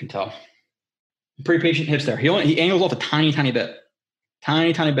hands, as you can tell. Pretty patient hips there. He angles off a tiny bit.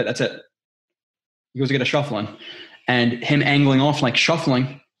 Tiny bit. That's it. He goes to get a shuffling. And him angling off like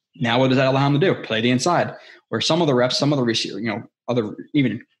shuffling Now what does that allow him to do? Play the inside. Where some of the reps, some of the receiver, other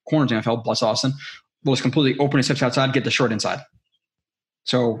even corners in the NFL, bless Austin, will just completely open his hips outside, get the short inside.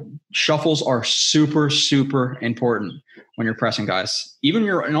 So shuffles are super, super important when you're pressing guys. Even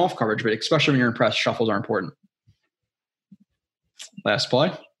you're in off coverage, but especially when you're in press, shuffles are important. Last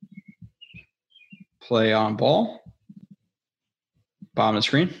play. Play on ball. Bottom of the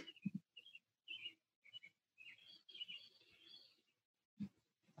screen.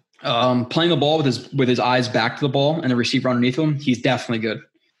 Playing the ball with his eyes back to the ball and the receiver underneath him, he's definitely good.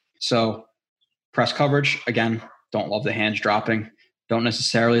 So press coverage, again, don't love the hands dropping. Don't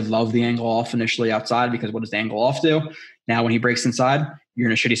necessarily love the angle off initially outside, because what does the angle off do? Now when he breaks inside, you're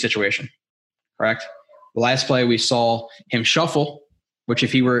in a shitty situation, correct? The last play we saw him shuffle, which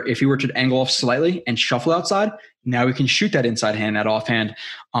if he were to angle off slightly and shuffle outside, now we can shoot that inside hand, that offhand,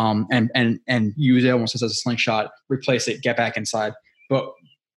 and use it almost as a slingshot, replace it, get back inside. But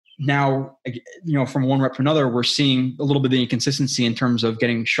now, from one rep to another, we're seeing a little bit of the inconsistency in terms of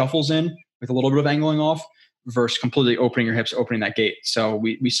getting shuffles in with a little bit of angling off versus completely opening your hips, opening that gate. So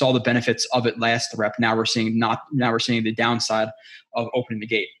we saw the benefits of it last rep. Now we're seeing the downside of opening the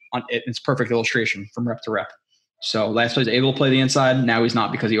gate. It's perfect illustration from rep to rep. So last play is able to play the inside. Now he's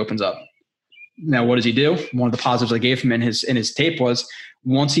not, because he opens up. Now what does he do? One of the positives I gave him in his tape was,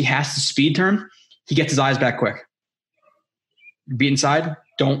 once he has to speed turn, he gets his eyes back quick. Be inside.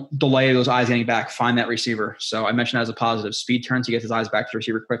 Don't delay those eyes getting back. Find that receiver. So I mentioned that as a positive. Speed turns, he gets his eyes back to the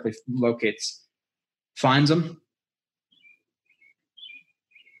receiver quickly, locates, finds him.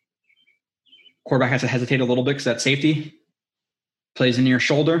 Quarterback has to hesitate a little bit because that safety plays into your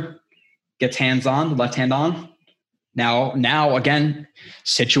shoulder, gets hands on, left hand on. Now again,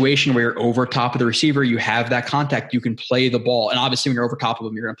 situation where you're over top of the receiver, you have that contact, you can play the ball. And obviously when you're over top of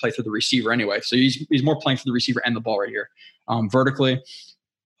him, you're going to play through the receiver anyway. So he's more playing for the receiver and the ball right here. Vertically,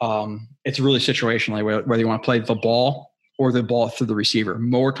 it's really situationally whether you want to play the ball or the ball through the receiver.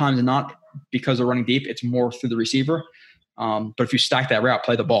 More times than not, because they're running deep, it's more through the receiver. But if you stack that route,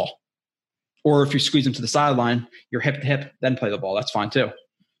 play the ball. Or if you squeeze them to the sideline, you're hip to hip, then play the ball. That's fine too.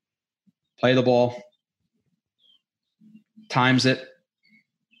 Play the ball. Times it.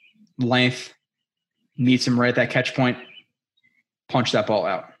 Length. Meets him right at that catch point. Punch that ball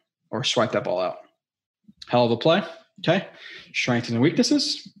out. Or swipe that ball out. Hell of a play. Okay. Strengths and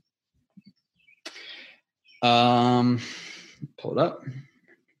weaknesses. Pull it up.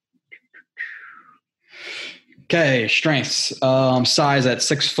 Okay, strengths. Size at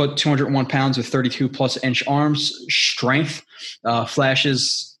 6 foot, 201 pounds with 32 plus inch arms. Strength,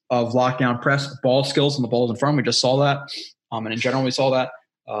 flashes of lockdown press, ball skills, and the ball's in front. We just saw that. And in general, we saw that.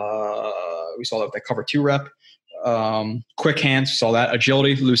 We saw that with the cover 2 rep. Quick hands, we saw that.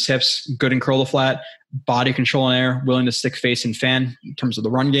 Agility, loose hips, good and curl the flat. Body control in air, willing to stick face and fan in terms of the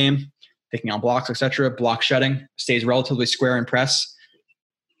run game, picking on blocks, etc. Block shedding, stays relatively square in press.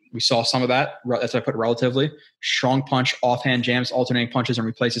 We saw some of that. That's why I put relatively. Strong punch, offhand jams, alternating punches, and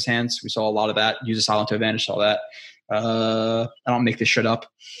replaces hands. We saw a lot of that. Use a silent to advantage. Saw that. I don't make this shit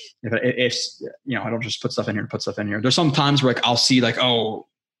up. If I don't just put stuff in here and put stuff in here. There's some times where I'll see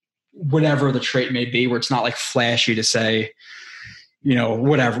whatever the trait may be, where it's not flashy to say,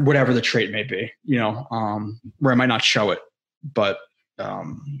 whatever the trait may be, where I might not show it, but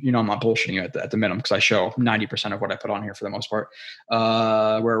I'm not bullshitting you at the minimum, because I show 90% of what I put on here for the most part.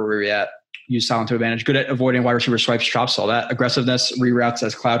 Where were we at? Use silent to advantage. Good at avoiding wide receiver swipes, chops, saw that. Aggressiveness, reroutes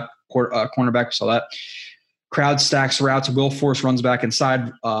as cloud cornerback, saw that. Crowd stacks routes, will force runs back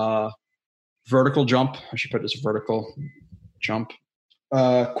inside. Vertical jump. I should put this vertical jump.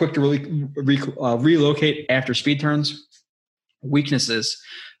 Quick to relocate after speed turns. Weaknesses.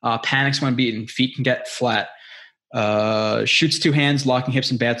 Panics when beaten. Feet can get flat. Shoots 2 hands, locking hips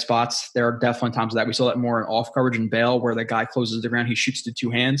in bad spots. There are definitely times of that. We saw that more in off coverage and bail, where the guy closes the ground, he shoots to 2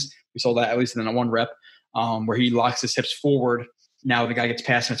 hands. We saw that at least in a 1 rep, where he locks his hips forward. Now the guy gets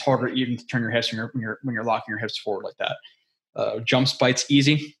past, and it's harder even to turn your hips when you're locking your hips forward like that. Jump spites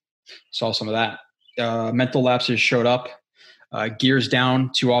easy. Saw some of that. Mental lapses showed up. Gears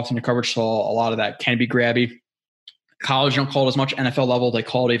down too often to coverage. Saw a lot of that. Can be grabby. College don't call it as much. NFL level, they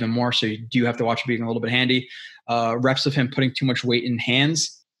call it even more. So you do have to watch it being a little bit handy. Reps of him putting too much weight in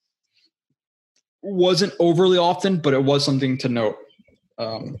hands wasn't overly often, but it was something to note.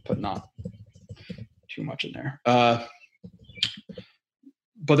 But not too much in there.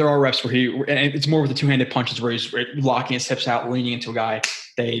 But there are reps where and it's more with the 2-handed punches where he's locking his hips out, leaning into a guy.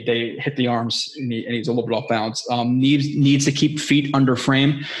 They hit the arms, and he's a little bit off balance. Needs to keep feet under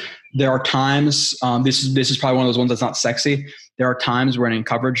frame. There are times, this is probably one of those ones that's not sexy. There are times when in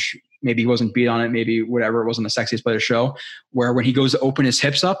coverage, maybe he wasn't beat on it, maybe whatever, it wasn't the sexiest play to show, where when he goes to open his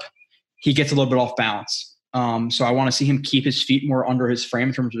hips up, he gets a little bit off balance. So I want to see him keep his feet more under his frame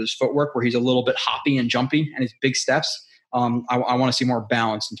in terms of his footwork, where he's a little bit hoppy and jumpy and his big steps. I want to see more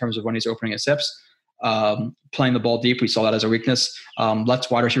balance in terms of when he's opening his hips. Playing the ball deep, we saw that as a weakness. Lets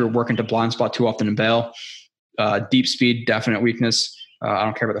wide receiver work into blind spot too often and bail. Deep speed, definite weakness. I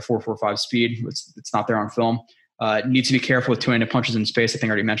don't care about the 4.45 speed. It's not there on film. Needs to be careful with two-handed punches in space. I think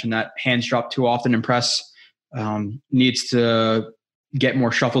I already mentioned that. Hands drop too often in press. Needs to get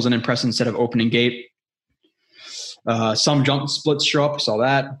more shuffles in press instead of opening gate. Some jump splits show up. Saw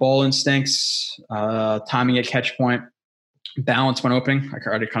that. Ball instincts. Timing at catch point. Balance when opening. I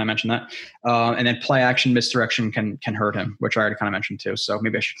already kind of mentioned that. And then play action misdirection can hurt him, which I already kind of mentioned too. So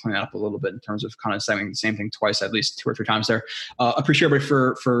maybe I should clean that up a little bit in terms of kind of saying the same thing twice, at least 2 or 3 times there. Appreciate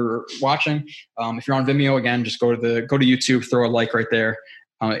everybody for watching. If you're on Vimeo, again, just go to YouTube, throw a like right there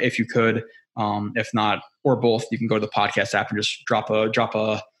if you could. If not, or both, you can go to the podcast app and just drop a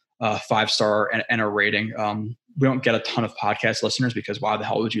 5-star and a rating. We don't get a ton of podcast listeners because why the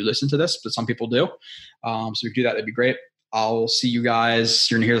hell would you listen to this? But some people do. So if you do that, that'd be great. I'll see you guys.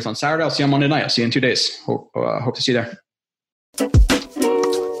 You're going to hear this on Saturday. I'll see you on Monday night. I'll see you in 2 days. Hope to see you there.